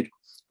 we did.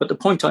 But the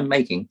point I'm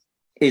making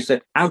is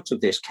that out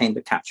of this came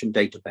the Catchem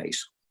database.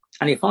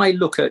 And if I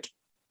look at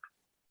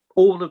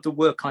all of the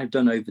work I've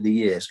done over the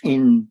years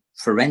in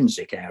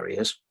forensic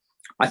areas,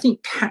 I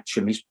think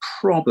Catchem is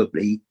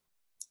probably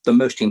the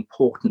most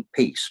important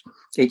piece.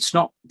 It's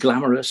not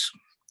glamorous.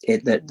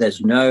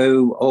 There's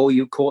no, oh,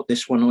 you caught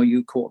this one or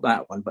you caught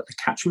that one. But the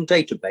Catchem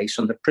database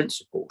and the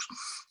principles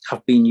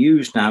have been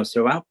used now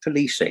throughout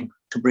policing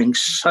to bring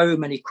so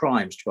many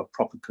crimes to a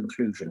proper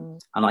conclusion.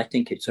 And I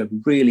think it's a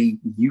really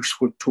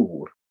useful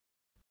tool.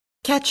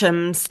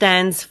 Catchem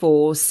stands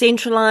for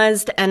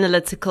Centralized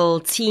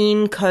Analytical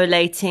Team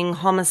Collating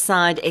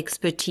Homicide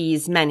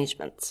Expertise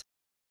Management.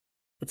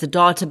 It's a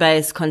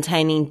database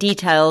containing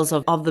details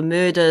of the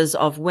murders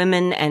of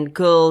women and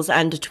girls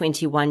under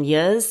 21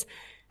 years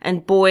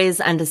and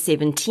boys under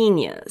 17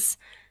 years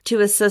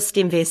to assist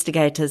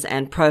investigators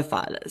and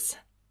profilers.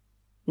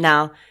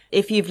 Now,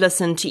 if you've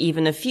listened to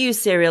even a few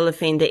serial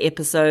offender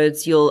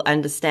episodes, you'll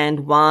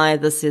understand why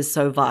this is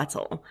so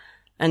vital.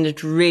 And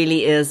it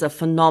really is a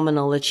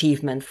phenomenal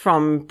achievement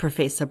from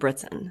Professor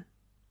Britton.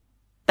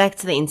 Back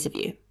to the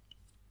interview.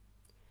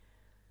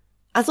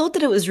 I thought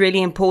that it was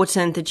really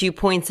important that you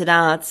pointed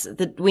out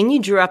that when you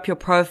drew up your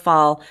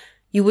profile,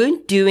 you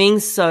weren't doing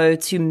so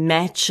to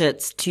match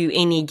it to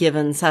any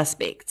given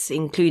suspect,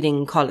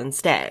 including Colin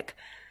Stagg,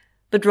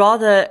 but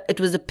rather it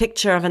was a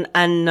picture of an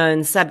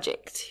unknown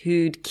subject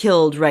who'd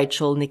killed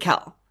Rachel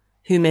Nickel,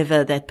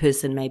 whomever that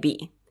person may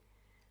be.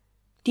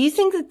 Do you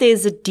think that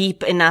there's a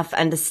deep enough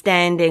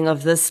understanding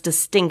of this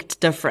distinct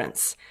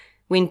difference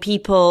when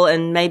people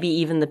and maybe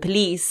even the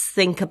police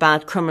think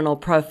about criminal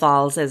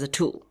profiles as a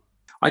tool?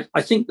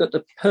 I think that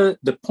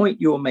the point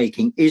you're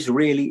making is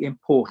really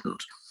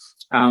important.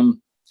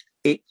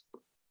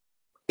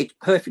 It's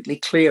perfectly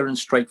clear and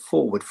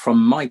straightforward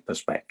from my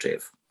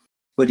perspective,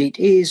 but it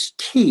is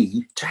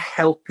key to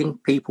helping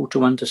people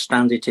to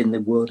understand it in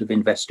the world of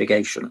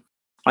investigation.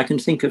 I can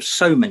think of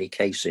so many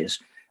cases.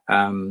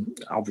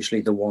 Obviously,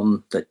 the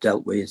one that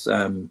dealt with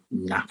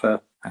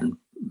Napa and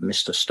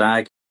Mr.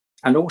 Stagg,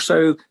 and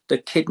also the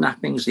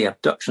kidnappings, the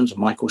abductions of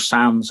Michael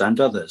Sams and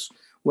others,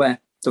 where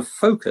the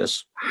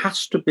focus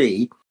has to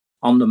be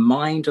on the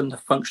mind and the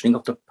functioning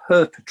of the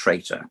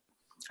perpetrator.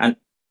 And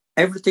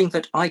everything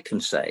that I can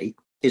say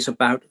is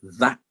about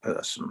that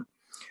person.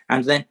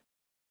 And then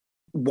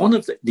one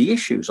of the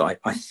issues I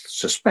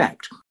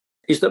suspect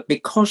is that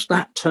because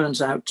that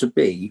turns out to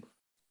be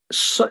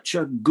such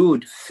a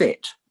good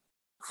fit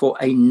for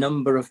a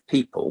number of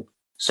people,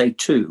 say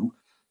two,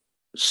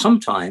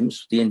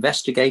 sometimes the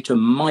investigator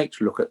might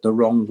look at the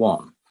wrong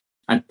one.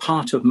 And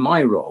part of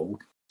my role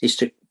is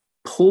to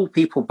pull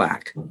people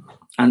back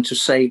and to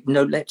say,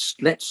 no, let's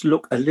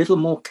look a little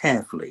more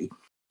carefully.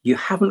 You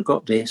haven't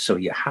got this or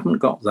you haven't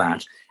got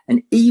that.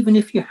 And even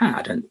if you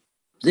had, and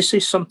this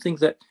is something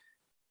that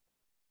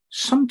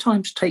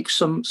sometimes takes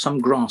some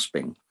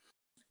grasping,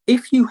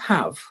 if you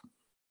have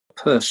a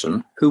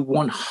person who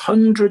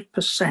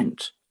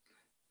 100%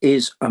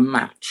 is a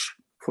match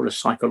for a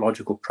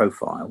psychological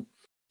profile,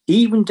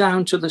 even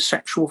down to the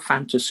sexual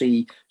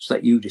fantasies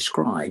that you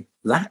describe,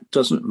 that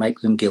doesn't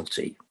make them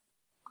guilty.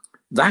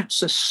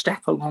 That's a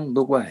step along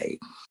the way.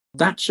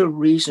 That's a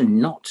reason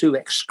not to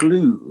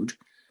exclude,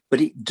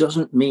 but it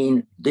doesn't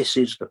mean this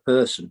is the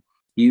person.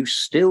 You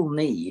still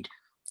need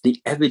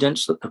the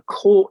evidence that the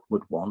court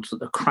would want,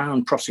 that the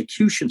Crown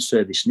Prosecution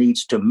Service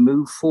needs to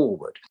move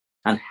forward.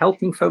 And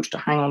helping folks to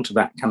hang on to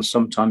that can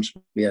sometimes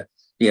be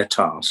a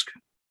task.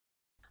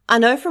 I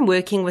know from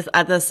working with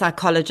other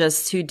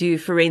psychologists who do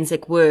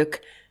forensic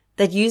work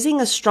that using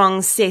a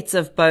strong set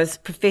of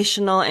both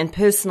professional and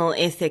personal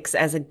ethics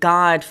as a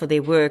guide for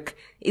their work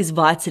is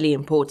vitally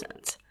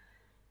important.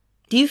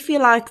 Do you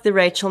feel like the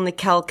Rachel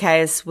Nickel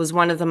case was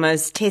one of the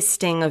most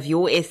testing of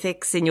your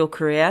ethics in your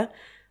career,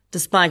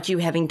 despite you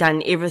having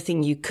done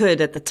everything you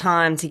could at the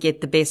time to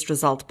get the best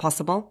result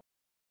possible?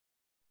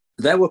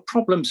 There were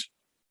problems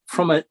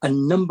from a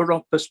number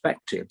of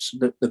perspectives.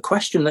 The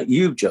question that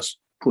you've just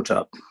put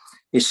up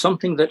is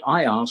something that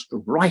I asked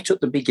right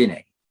at the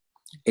beginning.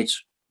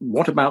 It's,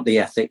 what about the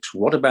ethics?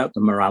 What about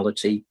the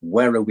morality?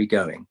 Where are we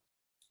going?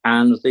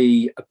 And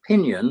the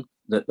opinion,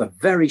 the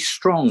very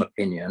strong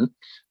opinion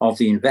of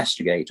the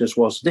investigators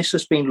was this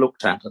has been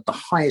looked at the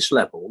highest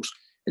levels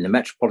in the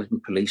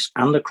Metropolitan Police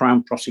and the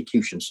Crown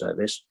Prosecution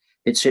Service.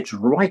 It sits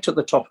right at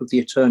the top of the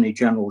Attorney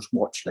General's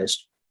watch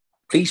list.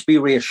 Please be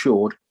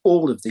reassured,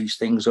 all of these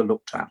things are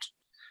looked at.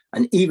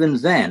 And even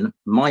then,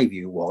 my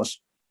view was,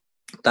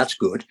 that's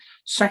good.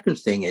 Second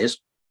thing is,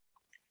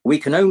 we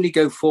can only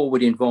go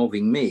forward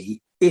involving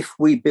me if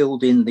we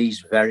build in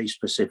these very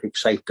specific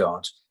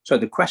safeguards. So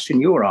the question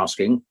you're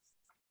asking,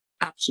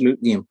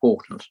 absolutely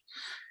important.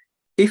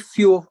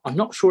 I'm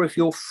not sure if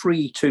you're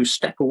free to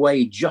step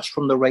away just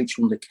from the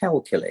Rachel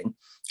Nickell killing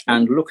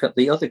and look at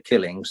the other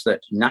killings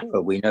that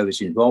Napa we know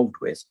is involved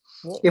with.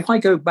 If I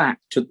go back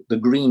to the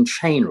Green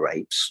Chain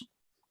rapes,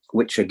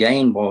 which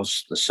again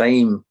was the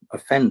same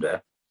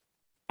offender,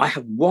 I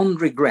have one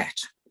regret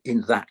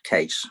in that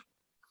case.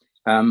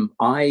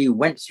 I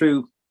went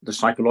through the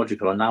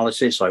psychological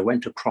analysis, I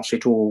went across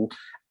it all,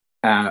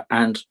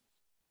 and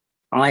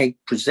I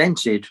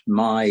presented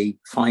my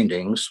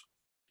findings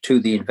to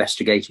the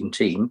investigating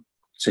team.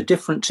 It's a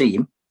different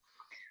team,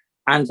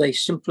 and they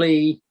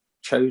simply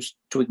chose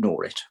to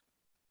ignore it.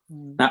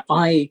 Now,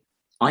 I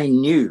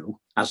knew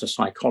as a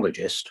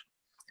psychologist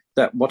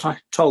that what I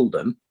told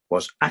them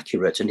was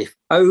accurate, and if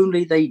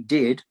only they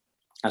did,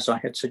 as I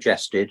had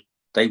suggested,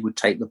 they would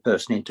take the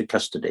person into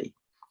custody.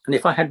 And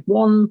if I had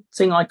one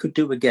thing I could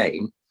do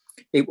again,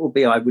 it would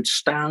be I would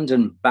stand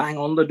and bang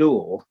on the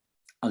door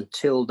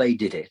until they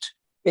did it.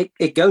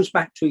 It goes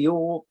back to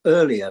your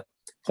earlier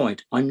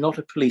point. I'm not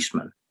a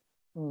policeman.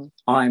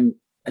 I'm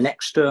an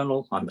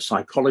external, I'm a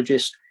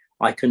psychologist.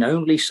 I can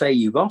only say,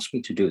 you've asked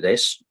me to do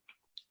this.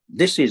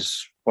 This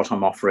is what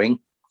I'm offering.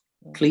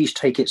 Please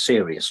take it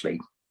seriously.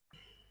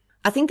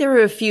 I think there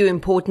are a few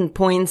important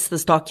points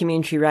this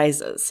documentary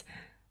raises.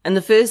 And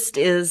the first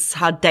is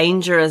how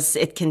dangerous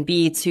it can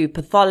be to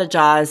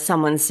pathologize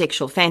someone's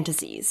sexual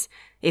fantasies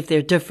if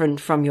they're different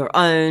from your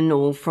own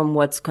or from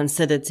what's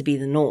considered to be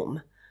the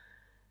norm.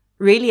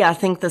 Really, I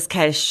think this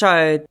case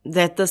showed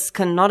that this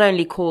can not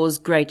only cause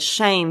great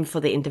shame for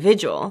the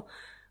individual,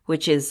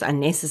 which is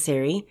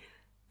unnecessary,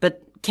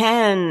 but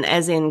can,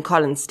 as in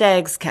Colin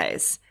Stagg's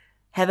case,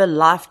 have a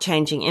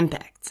life-changing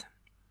impact.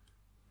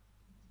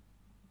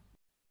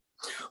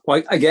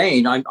 Well,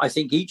 again, I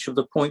think each of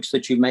the points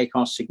that you make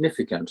are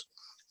significant.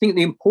 I think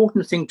the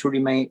important thing to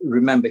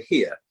remember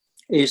here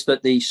is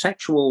that the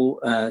sexual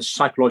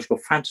psychological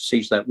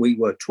fantasies that we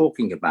were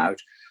talking about,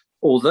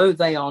 although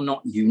they are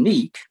not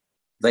unique,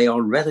 they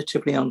are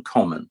relatively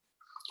uncommon.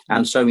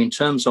 And so in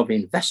terms of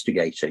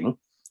investigating,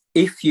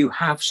 if you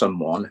have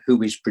someone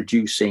who is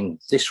producing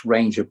this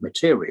range of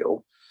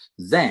material,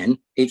 then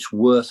it's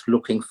worth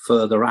looking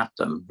further at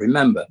them.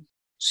 Remember,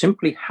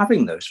 simply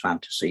having those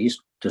fantasies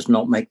does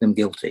not make them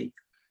guilty,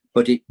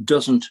 but it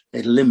doesn't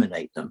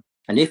eliminate them.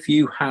 And if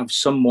you have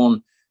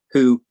someone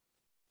who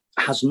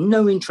has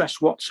no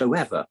interest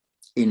whatsoever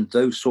in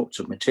those sorts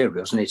of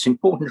materials, and it's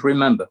important to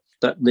remember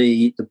that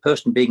the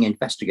person being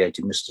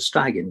investigated, Mr.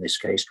 Stagg in this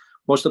case,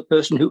 was the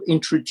person who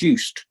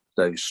introduced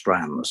those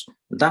strands.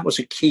 That was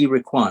a key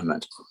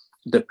requirement.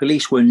 The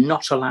police were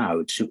not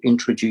allowed to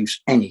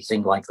introduce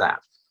anything like that.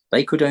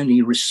 They could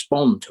only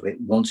respond to it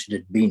once it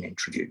had been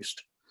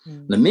introduced.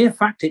 The mere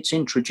fact it's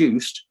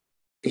introduced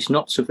is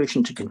not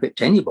sufficient to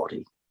convict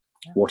anybody.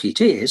 What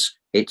it is,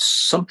 it's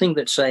something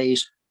that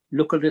says,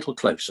 look a little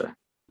closer.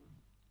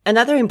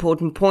 Another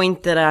important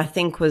point that I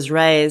think was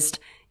raised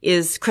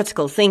is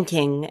critical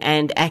thinking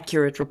and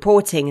accurate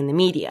reporting in the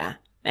media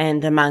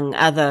and among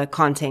other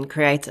content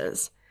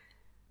creators.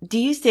 Do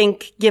you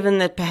think, given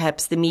that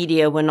perhaps the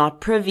media were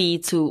not privy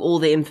to all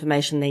the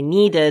information they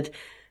needed,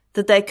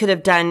 that they could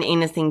have done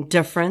anything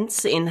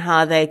different in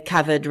how they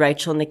covered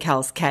Rachel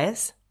Nickell's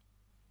case?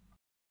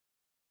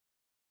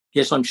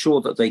 Yes, I'm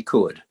sure that they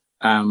could.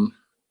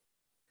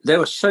 There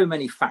were so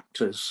many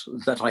factors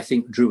that I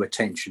think drew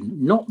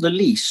attention. Not the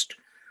least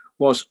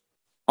was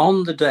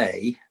on the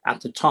day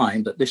at the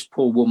time that this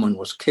poor woman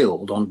was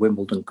killed on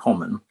Wimbledon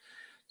Common,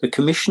 the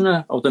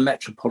Commissioner of the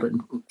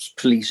Metropolitan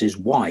Police's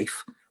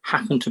wife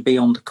happened to be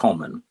on the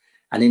Common.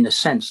 And in a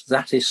sense,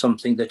 that is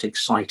something that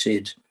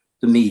excited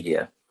the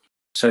media.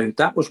 So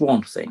that was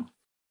one thing.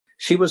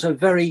 She was a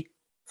very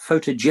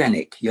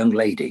photogenic young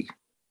lady.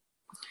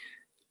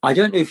 I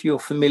don't know if you're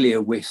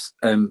familiar with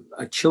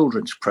a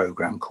children's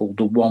program called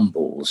The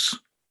Wombles.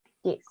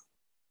 Yes.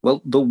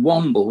 Well, the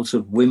Wombles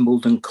of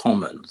Wimbledon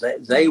Common,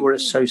 they were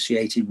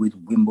associated with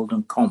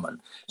Wimbledon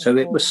Common. So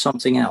it was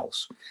something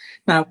else.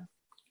 Now,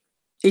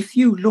 if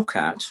you look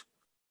at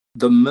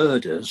the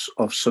murders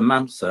of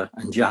Samantha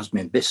and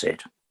Jasmine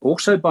Bissett,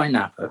 also by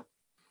Napa,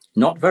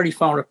 not very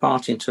far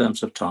apart in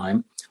terms of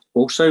time,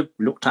 also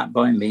looked at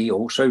by me,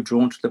 also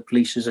drawn to the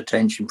police's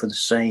attention for the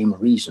same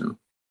reason,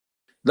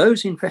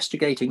 those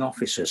investigating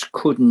officers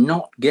could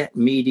not get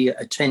media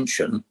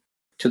attention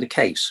to the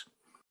case.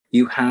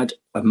 You had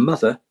a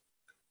mother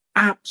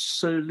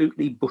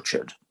absolutely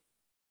butchered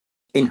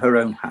in her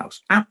own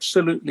house,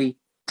 absolutely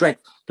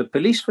dreadful. The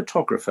police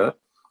photographer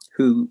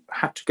who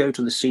had to go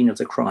to the scene of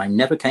the crime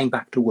never came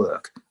back to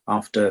work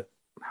after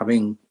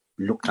having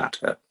looked at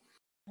her.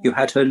 You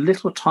had her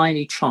little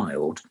tiny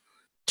child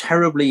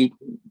terribly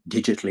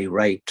digitally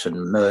raped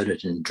and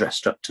murdered and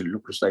dressed up to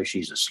look as though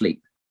she's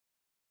asleep.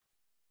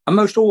 A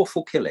most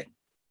awful killing.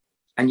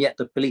 And yet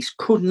the police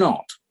could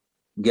not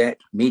get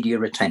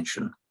media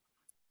attention.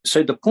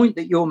 So the point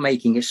that you're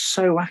making is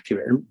so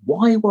accurate. And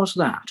why was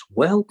that?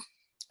 Well,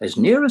 as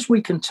near as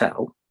we can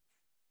tell,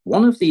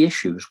 one of the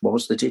issues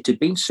was that it had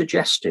been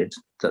suggested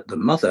that the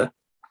mother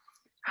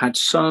had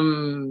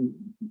some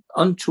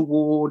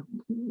untoward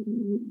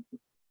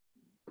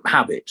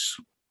habits,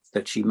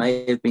 that she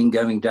may have been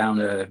going down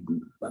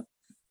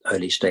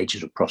early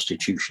stages of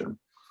prostitution,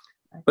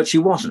 but she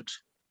wasn't.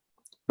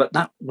 But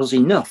that was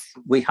enough.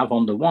 We have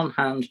on the one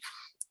hand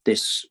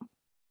this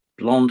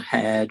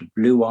blonde-haired,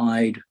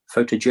 blue-eyed,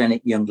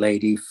 photogenic young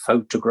lady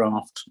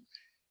photographed.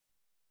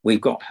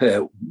 We've got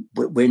her.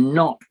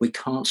 We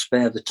can't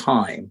spare the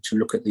time to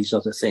look at these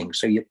other things.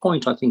 So your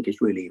point, I think,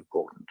 is really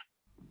important.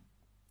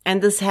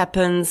 And this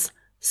happens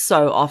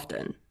so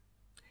often,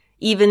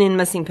 even in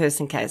missing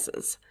person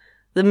cases.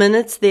 The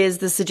minute there's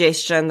the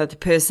suggestion that the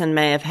person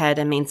may have had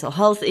a mental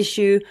health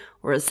issue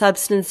or a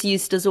substance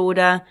use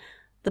disorder,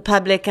 the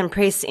public and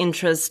press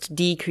interest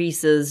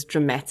decreases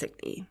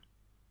dramatically.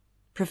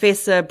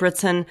 Professor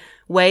Britton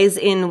weighs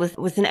in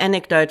with an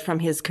anecdote from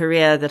his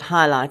career that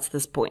highlights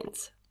this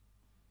point.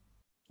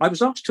 I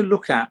was asked to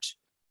look at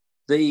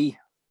the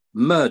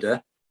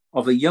murder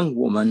of a young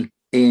woman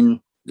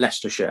in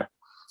Leicestershire,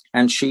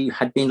 and she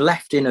had been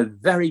left in a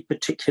very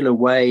particular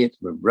way at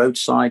the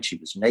roadside. She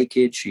was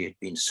naked. She had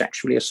been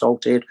sexually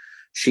assaulted.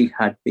 She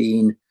had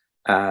been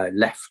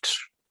left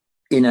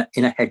in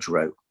a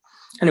hedgerow.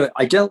 Anyway,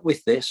 I dealt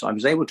with this. I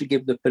was able to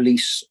give the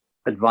police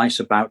advice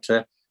about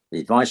her. The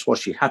advice was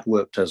she had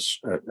worked as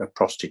a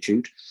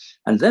prostitute.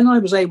 And then I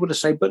was able to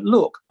say, but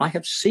look, I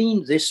have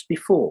seen this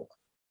before.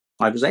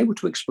 I was able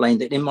to explain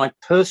that in my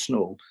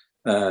personal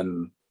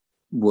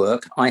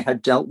work, I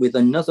had dealt with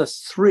another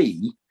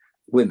 3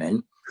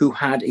 women who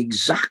had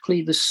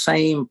exactly the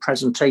same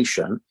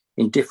presentation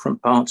in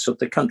different parts of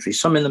the country,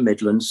 some in the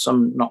Midlands,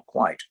 some not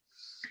quite.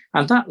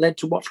 And that led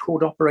to what's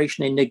called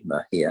Operation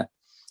Enigma here.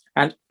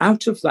 And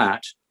out of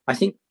that, I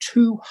think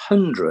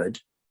 200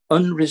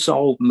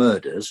 unresolved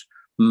murders,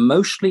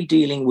 mostly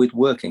dealing with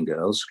working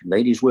girls,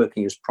 ladies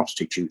working as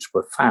prostitutes,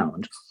 were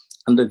found.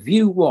 And the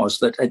view was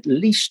that at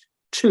least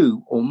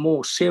 2 or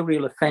more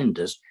serial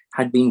offenders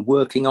had been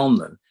working on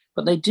them,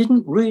 but they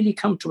didn't really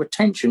come to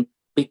attention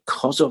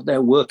because of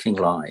their working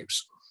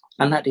lives.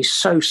 And that is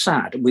so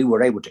sad. We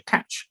were able to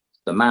catch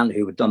the man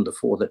who had done the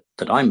 4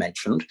 that I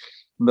mentioned,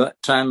 but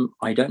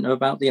I don't know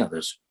about the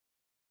others.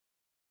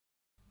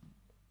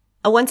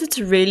 I wanted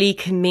to really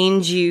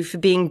commend you for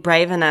being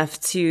brave enough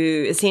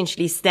to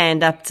essentially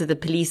stand up to the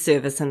police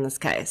service in this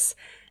case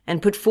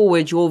and put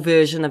forward your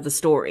version of the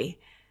story.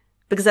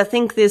 Because I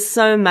think there's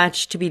so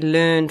much to be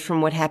learned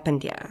from what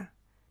happened here.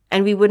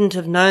 And we wouldn't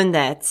have known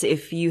that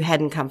if you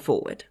hadn't come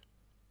forward.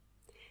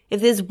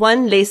 If there's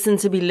one lesson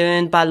to be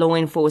learned by law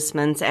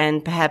enforcement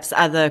and perhaps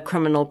other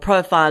criminal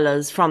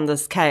profilers from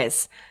this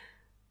case,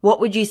 what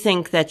would you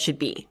think that should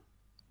be?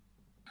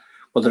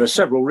 Well, there are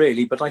several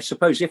really, but I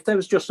suppose if there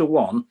was just a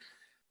one,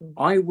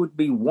 I would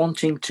be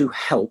wanting to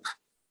help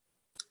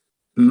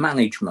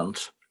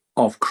management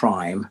of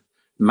crime,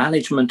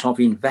 management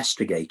of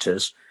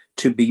investigators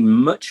to be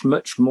much,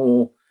 much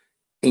more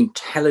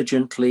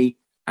intelligently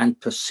and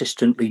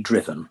persistently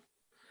driven.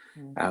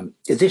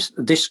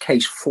 This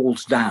case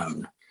falls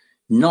down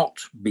not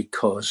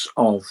because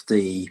of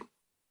the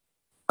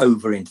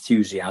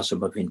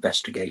over-enthusiasm of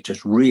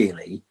investigators,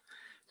 really.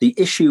 The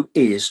issue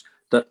is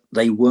that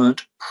they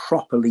weren't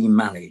properly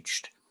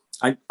managed.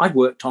 I've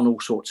worked on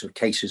all sorts of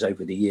cases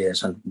over the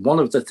years, and one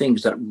of the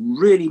things that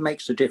really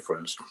makes a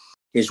difference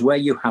is where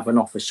you have an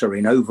officer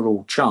in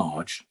overall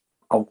charge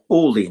of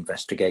all the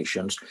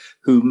investigations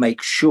who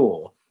make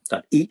sure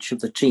that each of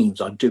the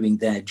teams are doing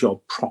their job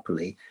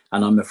properly,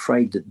 and I'm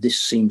afraid that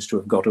this seems to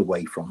have got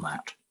away from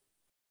that.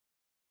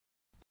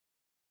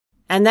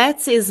 And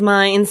that is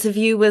my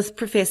interview with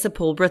Professor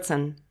Paul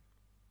Britton.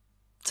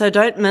 So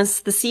don't miss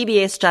the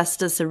CBS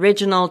Justice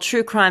original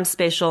true crime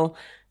special,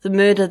 The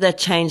Murder That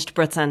Changed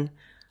Britain,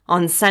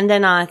 on Sunday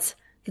night,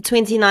 the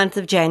 29th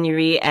of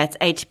January at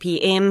 8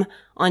 p.m.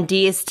 on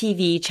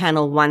DSTV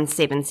channel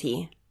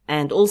 170,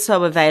 and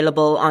also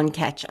available on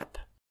Catch Up.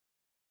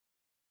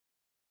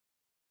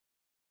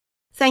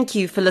 Thank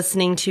you for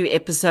listening to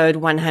episode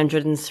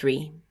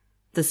 103,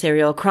 The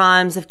Serial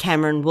Crimes of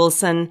Cameron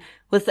Wilson,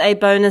 with a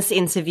bonus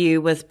interview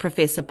with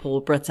Professor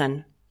Paul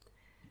Britton.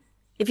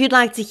 If you'd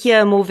like to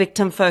hear more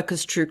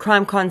victim-focused true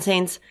crime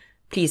content,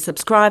 please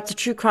subscribe to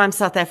True Crime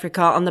South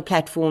Africa on the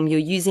platform you're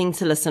using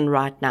to listen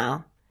right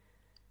now.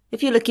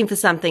 If you're looking for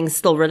something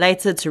still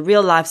related to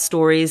real-life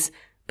stories,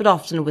 but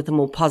often with a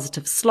more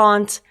positive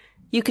slant,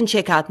 you can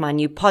check out my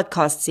new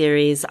podcast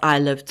series, I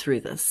Lived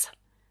Through This.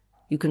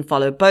 You can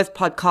follow both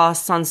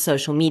podcasts on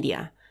social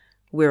media.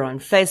 We're on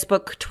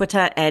Facebook,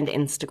 Twitter, and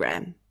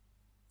Instagram.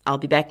 I'll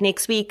be back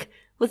next week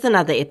with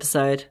another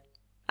episode.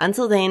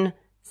 Until then,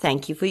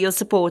 thank you for your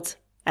support,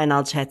 and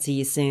I'll chat to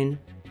you soon.